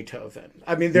than Beethoven.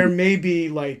 I mean, there may be,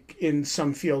 like, in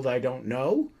some field I don't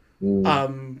know,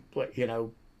 but, you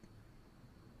know,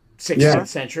 16th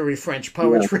century French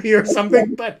poetry or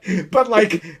something, but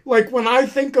like when I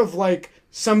think of, like,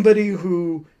 somebody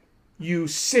who you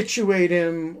situate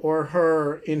him or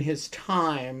her in his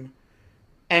time,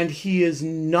 and he is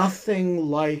nothing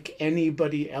like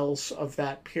anybody else of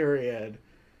that period,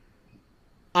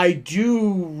 I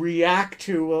do react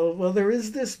to, well, there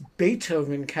is this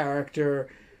Beethoven character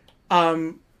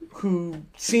who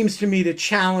seems to me to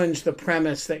challenge the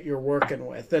premise that you're working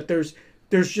with, that there's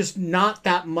just not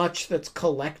that much that's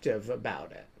collective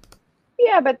about it.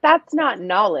 Yeah, but that's not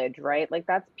knowledge, right? Like,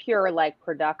 that's pure, like,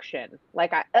 production.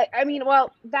 Like, I mean,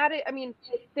 well, I mean,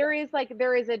 there is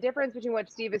a difference between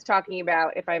what Steve is talking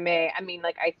about, if I may. I mean,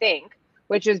 like, I think,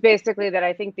 which is basically that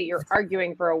I think that you're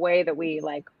arguing for a way that we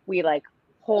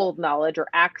hold knowledge or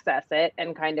access it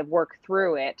and kind of work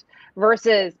through it,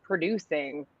 versus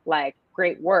producing, like,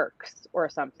 great works or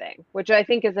something, which I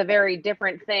think is a very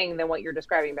different thing than what you're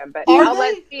describing, Ben. But are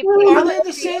they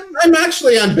the same? I'm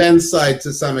actually on Ben's side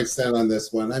to some extent on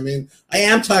this one. I mean, I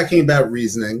am talking about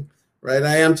reasoning, right?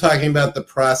 I am talking about the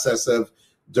process of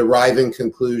deriving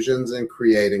conclusions and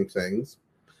creating things.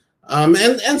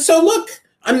 And so, look,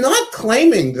 I'm not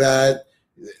claiming that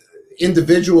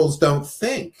individuals don't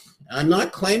think. I'm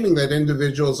not claiming that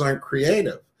individuals aren't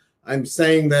creative. I'm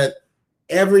saying that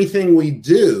everything we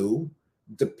do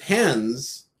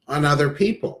depends on other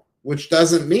people, which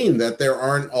doesn't mean that there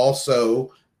aren't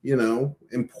also, you know,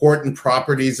 important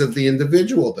properties of the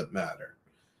individual that matter.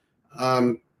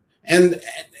 And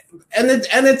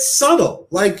it's subtle.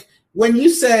 Like, when you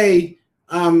say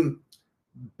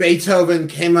Beethoven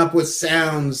came up with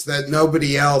sounds that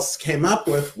nobody else came up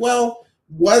with, well,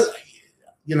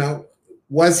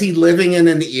 was he living in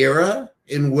an era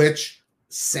in which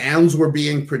sounds were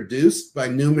being produced by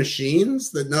new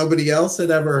machines that nobody else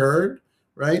had ever heard,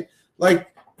 right?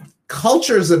 Like,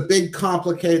 culture is a big,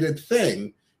 complicated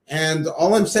thing. And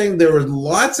all I'm saying, there were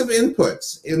lots of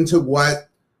inputs into what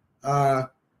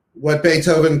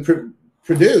Beethoven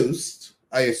produced,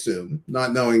 I assume,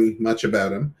 not knowing much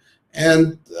about him.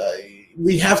 And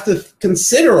we have to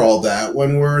consider all that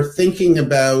when we're thinking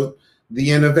about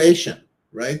the innovation,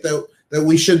 right? That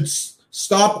we should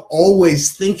stop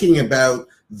always thinking about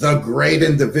the great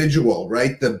individual,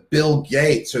 right? The Bill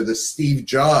Gates or the Steve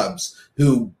Jobs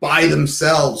who by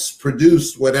themselves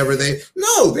produced whatever they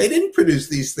didn't produce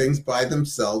these things by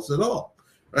themselves at all,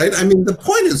 right? I mean, the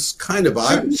point is kind of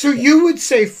obvious. So you would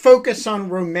say focus on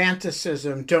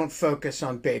Romanticism, don't focus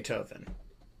on Beethoven.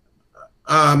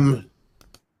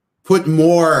 Put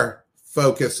more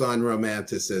focus on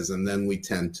Romanticism than we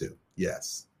tend to,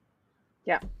 yes.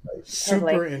 Yeah.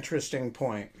 Super interesting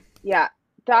point. Yeah.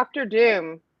 Dr.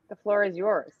 Doom, the floor is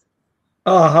yours.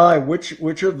 Hi.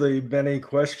 Which of the many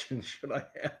questions should I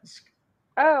ask?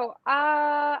 Oh,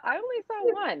 I only saw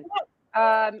one.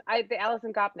 The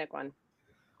Alison Gopnik one.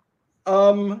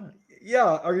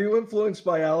 Yeah. Are you influenced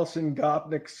by Alison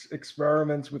Gopnik's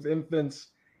experiments with infants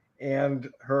and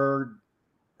her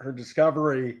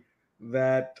discovery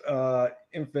that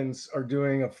infants are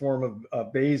doing a form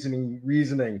of Bayesian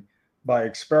reasoning by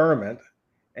experiment?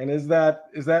 And is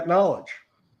that knowledge?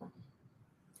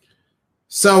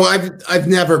 So I've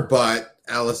never bought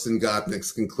Alison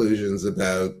Gopnik's conclusions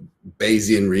about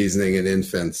Bayesian reasoning in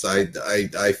infants.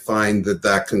 I find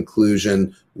that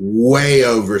conclusion way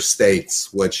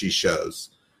overstates what she shows.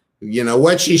 You know,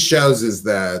 what she shows is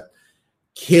that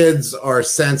kids are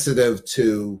sensitive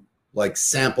to like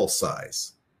sample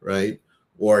size, right?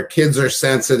 Or kids are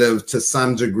sensitive to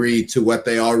some degree to what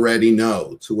they already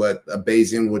know, to what a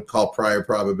Bayesian would call prior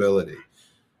probability.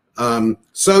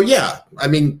 So yeah, I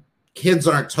mean, kids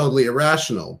aren't totally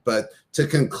irrational, but to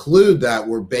conclude that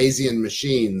we're Bayesian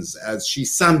machines, as she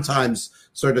sometimes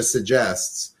sort of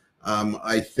suggests,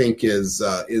 I think is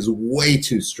way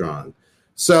too strong.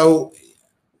 So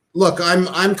look,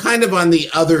 I'm kind of on the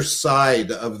other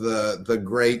side of the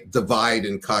great divide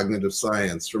in cognitive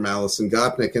science from Alison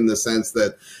Gopnik, in the sense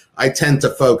that I tend to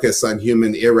focus on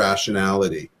human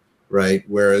irrationality, right?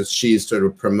 Whereas she's sort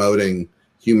of promoting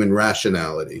human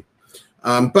rationality.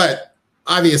 But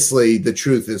obviously, the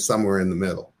truth is somewhere in the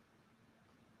middle.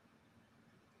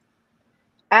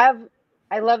 Ev,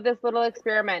 I love this little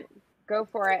experiment. Go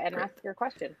for it and ask your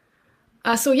question.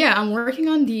 So yeah, I'm working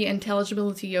on the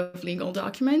intelligibility of legal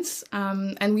documents,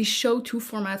 and we show two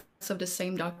formats of the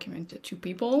same document to two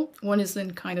people. One is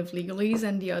in kind of legalese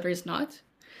and the other is not.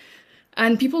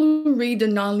 And people who read the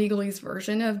non-legalese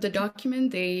version of the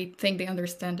document, they think they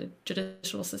understand the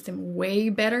judicial system way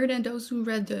better than those who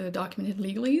read the document in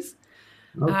legalese.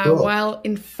 Cool. While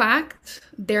in fact,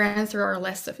 their answers are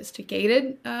less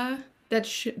sophisticated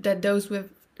that those who have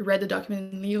read the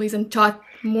document in legalese and thought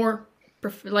more,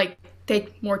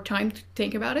 take more time to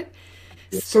think about it.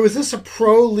 So is this a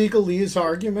pro-legalese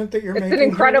argument that you're making? It's an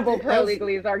incredible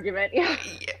pro-legalese argument, yeah.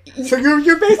 So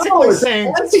you're basically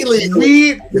saying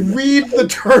read the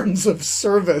terms of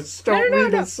service. Don't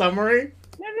read a summary.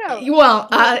 No. Well,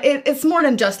 it's more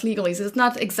than just legalese. It's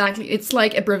not exactly. It's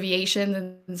like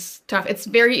abbreviation and stuff. It's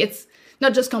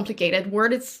not just complicated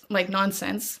word. It's like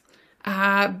nonsense.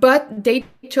 But they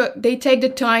take the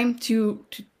time to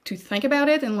think about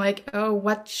it and like, oh,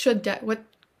 what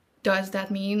does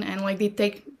that mean? And like they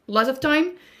take lots of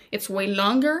time. It's way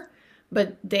longer,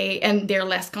 but they're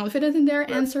less confident in their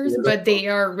answers, but they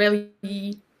are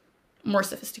really more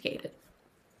sophisticated.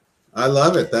 I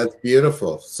love it. That's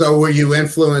beautiful. So were you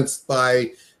influenced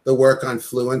by the work on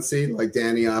fluency, like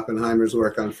Danny Oppenheimer's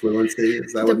work on fluency?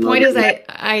 Is that the point is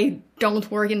I don't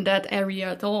work in that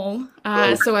area at all.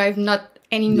 So I have not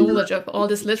any knowledge of all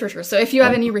this literature. So if you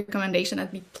have any recommendation,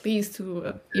 I'd be pleased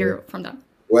to hear from them.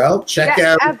 Well, check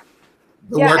out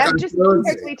the work on just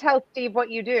fluency. Quickly tell Steve what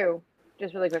you do,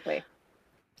 just really quickly.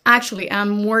 Actually,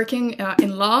 I'm working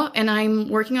in law, and I'm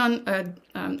working on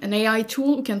an AI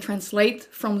tool who can translate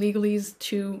from legalese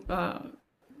to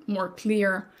more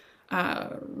clear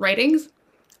writings.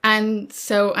 And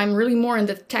so I'm really more in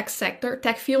the tech sector,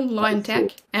 tech field, law and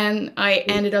tech. And I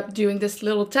ended up doing this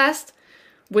little test,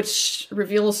 which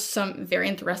reveals some very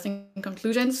interesting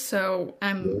conclusions. So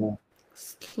I'm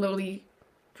slowly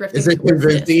drifting. Is it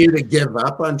convincing you to give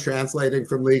up on translating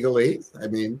from legalese? I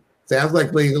mean, sounds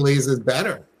like legalese is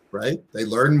better, right? They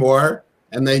learn more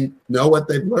and they know what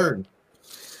they've learned.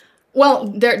 Well,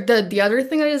 the other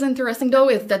thing that is interesting, though,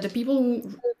 is that the people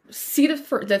who see the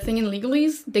thing in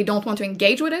legalese, they don't want to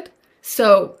engage with it.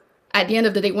 So at the end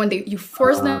of the day, when you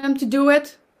force them to do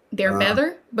it, they're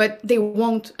better, but they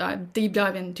won't deep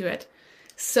dive into it.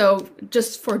 So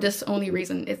just for this only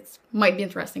reason, it might be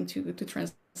interesting to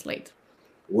translate.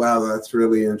 Wow, that's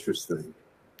really interesting.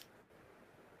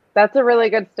 That's a really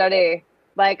good study.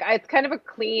 Like, it's kind of a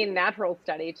clean, natural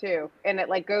study too, and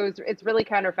it's really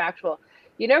counterfactual.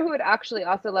 You know who would actually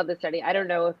also love the study? I don't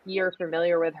know if you're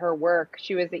familiar with her work.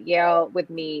 She was at Yale with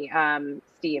me,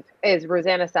 Steve, is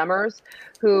Rosanna Summers,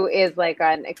 who is like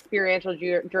an experiential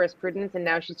jurisprudence, and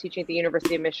now she's teaching at the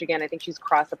University of Michigan. I think she's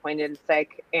cross-appointed in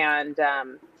psych and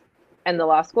the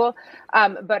law school.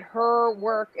 But her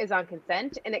work is on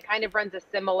consent, and it kind of runs a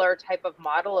similar type of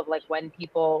model of like when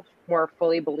people more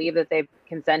fully believe that they've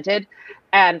consented,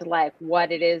 and like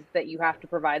what it is that you have to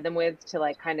provide them with to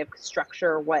like kind of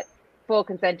structure what full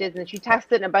consent is. And she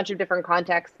tests it in a bunch of different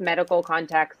contexts, medical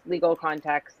contexts, legal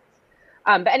contexts.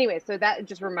 But anyway, so that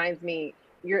just reminds me,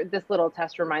 this little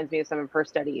test reminds me of some of her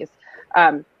studies.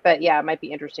 But yeah, it might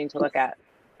be interesting to look at.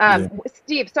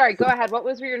 Steve, sorry, go ahead. What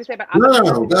was you going to say about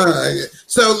No.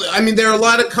 So, I mean, there are a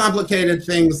lot of complicated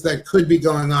things that could be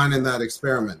going on in that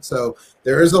experiment. So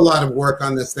there is a lot of work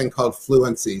on this thing called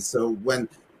fluency. So when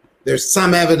there's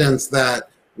some evidence that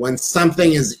when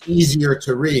something is easier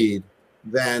to read,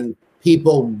 then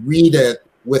people read it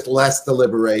with less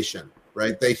deliberation,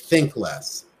 right? They think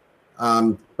less,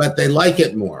 but they like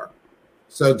it more.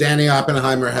 So Danny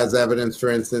Oppenheimer has evidence, for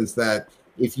instance, that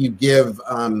if you give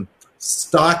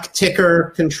stock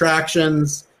ticker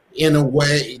contractions in a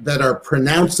way that are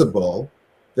pronounceable,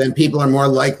 then people are more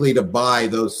likely to buy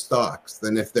those stocks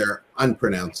than if they're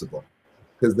unpronounceable,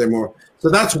 because they're more. So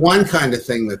that's one kind of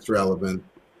thing that's relevant.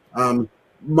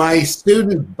 My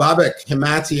student Babak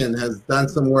Himatian has done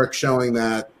some work showing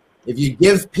that if you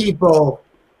give people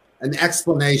an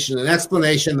explanation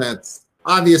that's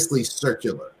obviously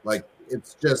circular, like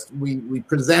it's just we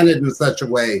present it in such a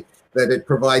way that it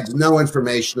provides no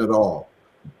information at all,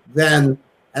 then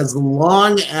as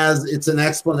long as it's an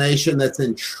explanation that's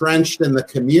entrenched in the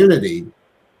community,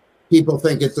 people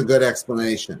think it's a good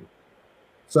explanation.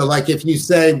 So like if you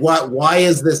say, why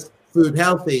is this food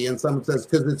healthy? And someone says,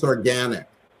 because it's organic.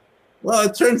 Well,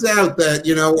 it turns out that,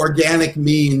 organic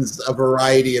means a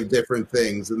variety of different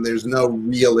things, and there's no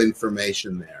real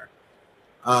information there.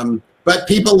 But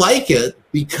people like it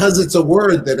because it's a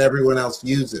word that everyone else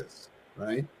uses,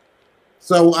 right?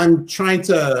 So I'm trying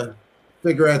to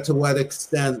figure out to what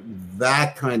extent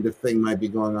that kind of thing might be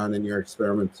going on in your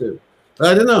experiment too. But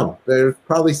I don't know. There's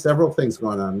probably several things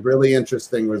going on. Really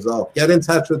interesting result. Get in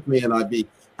touch with me and I'd be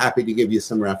happy to give you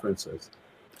some references.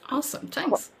 Awesome.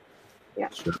 Thanks. Yeah.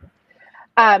 Sure.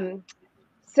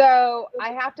 So I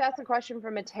have to ask a question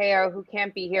from Matteo, who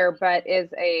can't be here, but is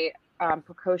a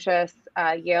precocious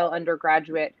Yale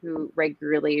undergraduate who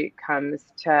regularly comes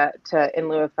to In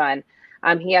Lieu of Fun.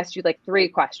 He asked you like 3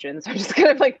 questions. I'm just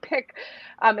gonna pick,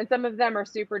 and some of them are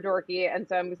super dorky, and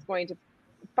so I'm just going to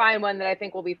find one that I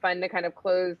think will be fun to kind of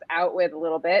close out with a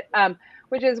little bit,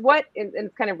 which is and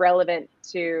it's kind of relevant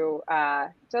to a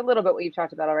little bit what you've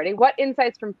talked about already. What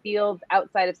insights from fields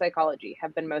outside of psychology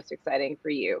have been most exciting for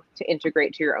you to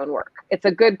integrate to your own work? It's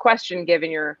a good question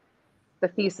given the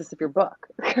thesis of your book.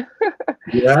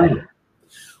 Yeah.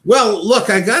 Well, look,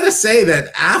 I got to say that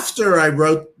after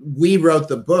we wrote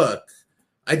the book,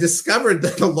 I discovered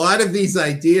that a lot of these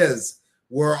ideas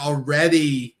were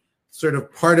already sort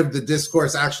of part of the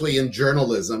discourse actually in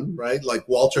journalism, right? Like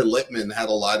Walter Lippmann had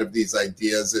a lot of these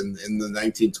ideas in the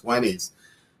 1920s.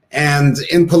 And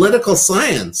in political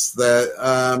science,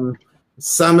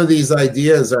 some of these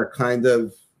ideas are kind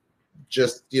of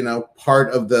just,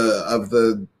 part of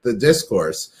the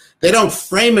discourse. They don't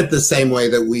frame it the same way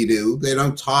that we do. They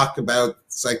don't talk about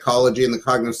psychology and the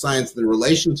cognitive science in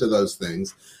relation to those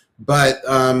things. But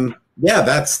yeah,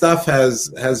 that stuff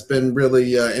has been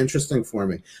really interesting for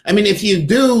me. I mean, if you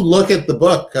do look at the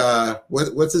book,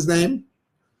 what's his name?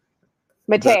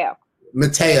 Matteo.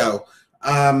 Matteo.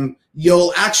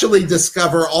 You'll actually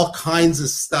discover all kinds of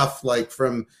stuff, like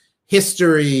from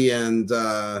history and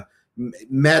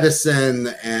medicine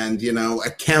and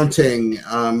accounting,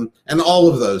 and all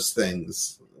of those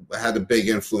things had a big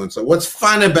influence. So what's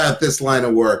fun about this line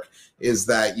of work is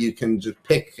that you can just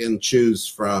pick and choose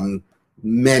from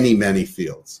many, many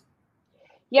fields.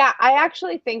 Yeah, I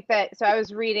actually think that, so I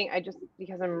was reading,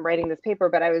 because I'm writing this paper,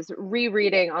 but I was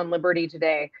rereading On Liberty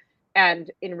today.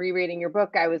 And in rereading your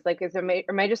book, I was like,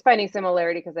 am I just finding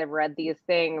similarity because I've read these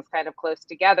things kind of close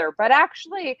together? But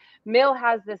actually, Mill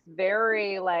has this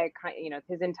very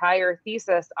his entire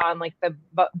thesis on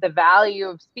the value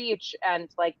of speech and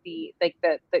the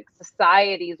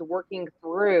society's working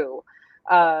through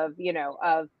of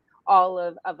all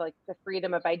of the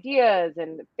freedom of ideas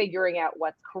and figuring out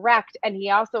what's correct. And he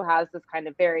also has this kind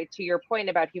of very, to your point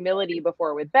about humility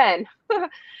before with Ben,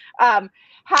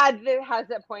 has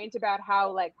that point about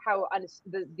how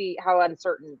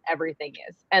uncertain everything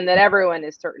is, and that everyone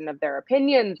is certain of their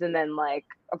opinions, and then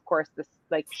of course this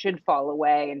should fall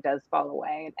away and does fall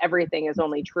away, and everything is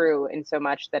only true in so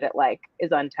much that it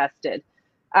is untested.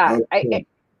 I mean,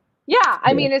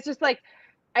 it's just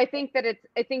I think that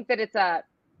it's a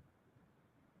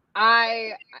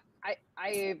I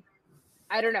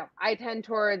don't know. I tend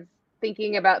towards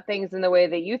thinking about things in the way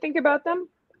that you think about them.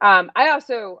 I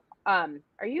also, are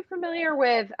you familiar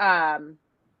with,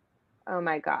 oh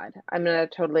my God, I'm going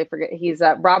to totally forget. He's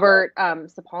Robert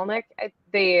Sapolnik,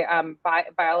 the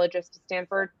biologist at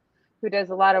Stanford, who does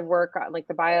a lot of work on the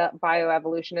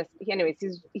bioevolutionist.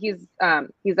 Anyways, he's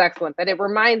excellent, but it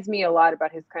reminds me a lot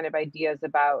about his kind of ideas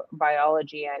about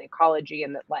biology and ecology,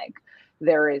 and that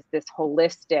there is this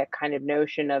holistic kind of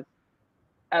notion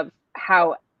of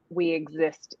how we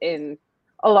exist in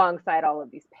alongside all of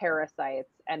these parasites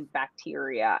and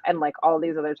bacteria and like all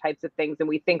these other types of things. And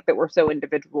we think that we're so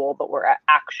individual, but we're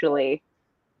actually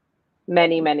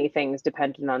many, many things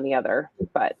dependent on the other.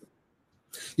 But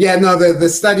yeah, no, the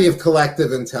study of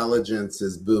collective intelligence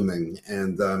is booming,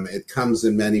 and it comes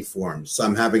in many forms,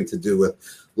 some having to do with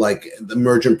like the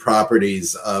emergent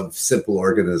properties of simple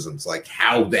organisms, like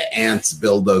how the ants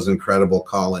build those incredible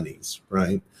colonies,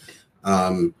 right?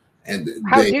 And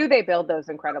how do they build those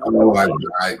incredible colonies?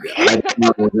 I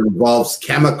know it involves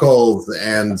chemicals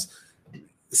and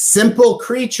simple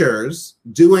creatures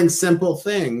doing simple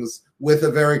things with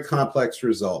a very complex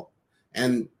result.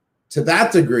 And to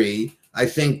that degree, I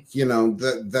think, you know,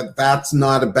 that's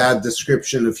not a bad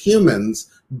description of humans,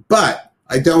 but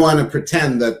I don't want to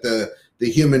pretend that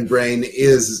the human brain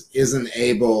isn't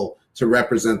able to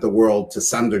represent the world to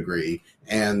some degree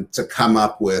and to come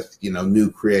up with, you know, new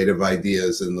creative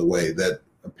ideas in the way that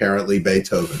apparently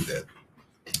Beethoven did.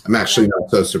 I'm actually not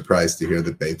so surprised to hear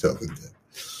that Beethoven did.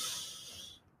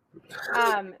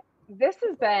 This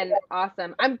has been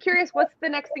awesome. I'm curious, what's the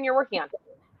next thing you're working on?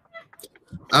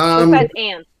 Besides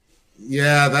ants.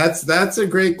 Yeah, that's a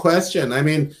great question. I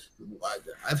mean,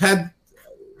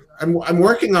 I'm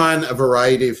working on a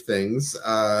variety of things.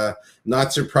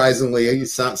 Not surprisingly,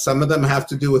 some of them have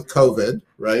to do with COVID,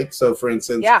 right? So, for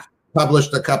instance,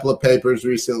 published a couple of papers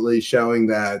recently showing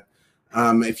that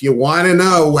if you want to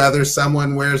know whether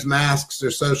someone wears masks or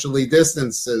socially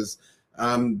distances,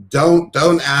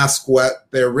 don't ask what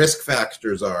their risk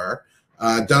factors are.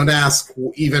 Don't ask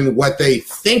even what they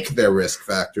think their risk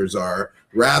factors are.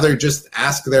 Rather, just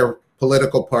ask their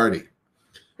political party,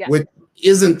 which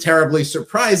isn't terribly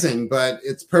surprising, but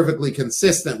it's perfectly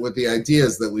consistent with the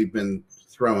ideas that we've been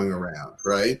throwing around,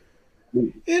 right?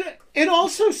 It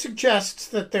also suggests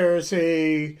that there's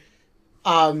a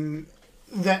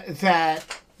that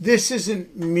this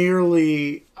isn't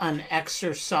merely an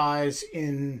exercise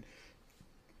in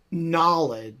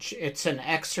knowledge; it's an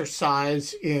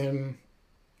exercise in,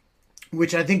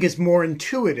 which I think is more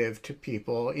intuitive to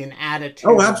people, in attitudes.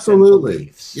 Oh,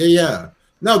 absolutely. Yeah.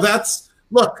 No,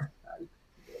 look,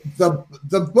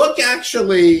 the book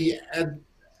actually,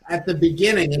 at the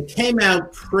beginning, it came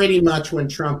out pretty much when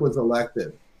Trump was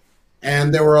elected.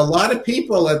 And there were a lot of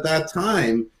people at that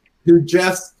time who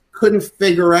just couldn't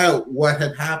figure out what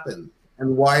had happened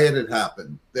and why it had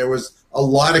happened. There was a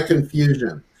lot of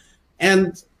confusion.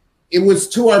 And it was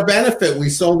to our benefit. We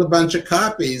sold a bunch of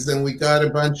copies and we got a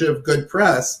bunch of good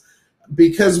press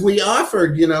because we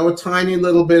offered, you know, a tiny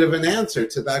little bit of an answer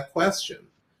to that question.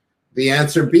 The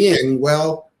answer being,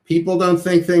 well, people don't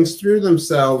think things through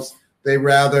themselves. They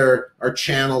rather are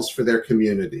channels for their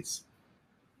communities.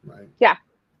 Right. Yeah.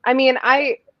 I mean,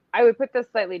 I would put this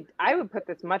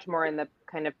much more in the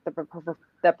kind of the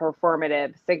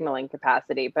performative signaling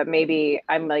capacity, but maybe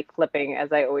I'm like flipping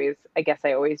I guess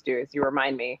I always do, as you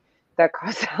remind me. The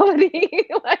causality,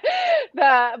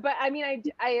 but I mean,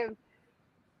 I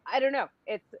don't know.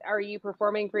 Are you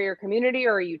performing for your community,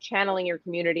 or are you channeling your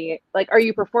community? Like, are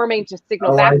you performing to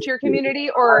signal back to your community,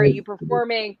 or are you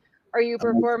performing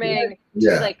to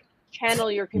like channel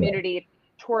your community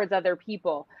towards other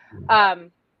people?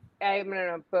 I'm gonna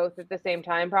know both at the same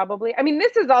time, probably. I mean,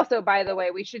 this is also, by the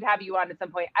way, we should have you on at some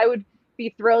point. I would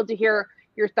be thrilled to hear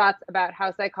your thoughts about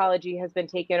how psychology has been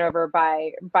taken over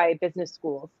by business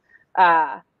schools.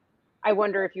 I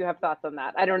wonder if you have thoughts on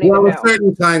that. I don't even know. Well, a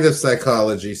certain kind of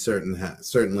psychology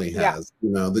certainly has. Yeah. You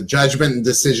know, the judgment and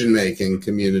decision-making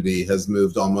community has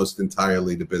moved almost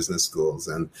entirely to business schools,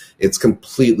 and it's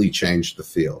completely changed the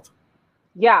field.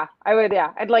 Yeah, I would.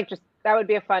 Yeah, that would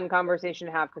be a fun conversation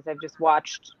to have, because I've just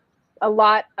watched a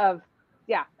lot of,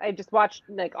 I just watched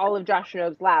like all of Josh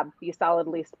Schnoeb's lab be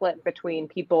solidly split between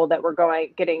people that were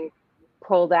getting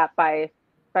pulled at by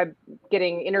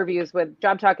getting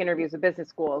job talk interviews with business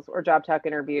schools, or job talk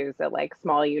interviews at like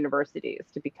small universities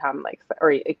to become like,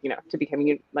 or, you know, to become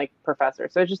like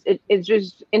professors. So it's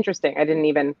just interesting. I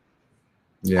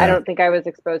don't think I was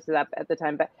exposed to that at the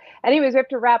time, but anyways, we have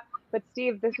to wrap. But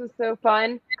Steve, this was so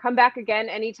fun. Come back again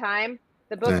anytime.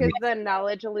 The book is The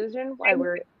Knowledge Illusion, Why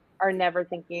We Never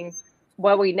Think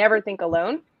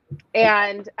Alone.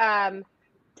 And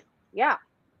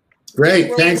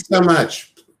Great. Thanks so much.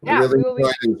 Yeah, really enjoyed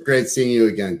it. It's great seeing you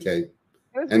again, Kate.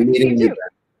 And meeting you.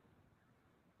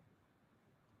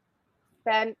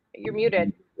 Ben, you're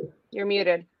muted.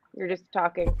 You're just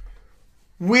talking.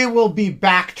 We will be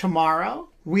back tomorrow.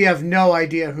 We have no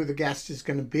idea who the guest is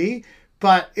going to be,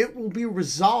 but it will be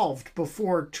resolved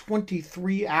before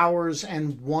 23 hours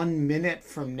and 1 minute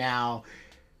from now.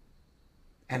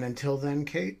 And until then,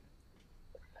 Kate?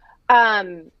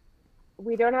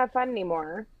 We don't have fun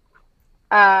anymore.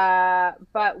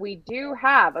 But we do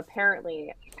have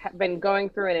apparently been going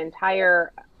through an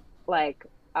entire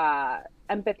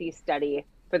empathy study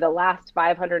for the last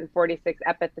 546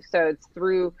 episodes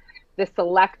through the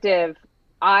selective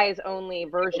eyes only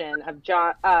version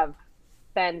of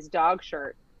Ben's dog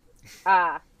shirt.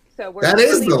 So we're that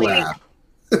is the lab.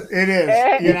 It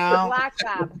is, you know. Black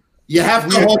lab. You have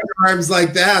to hold your arms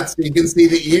like that so you can see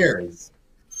the ears.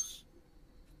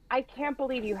 I can't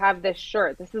believe you have this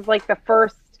shirt. This is like the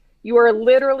first. You are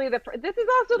literally the first. This is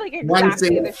also like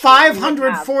exactly the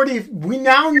 540. We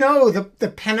now know the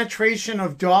penetration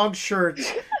of dog shirts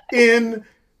in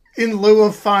lieu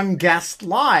of fun guest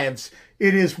lives.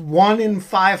 It is 1 in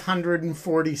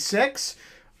 546.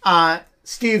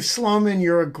 Steve Sloman,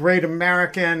 you're a great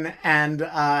American, and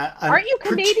aren't you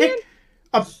Canadian?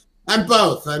 I'm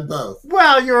both.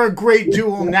 Well, you're a great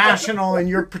dual national, and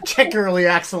you're particularly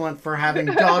excellent for having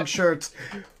dog shirts.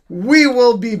 We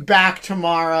will be back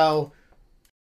tomorrow.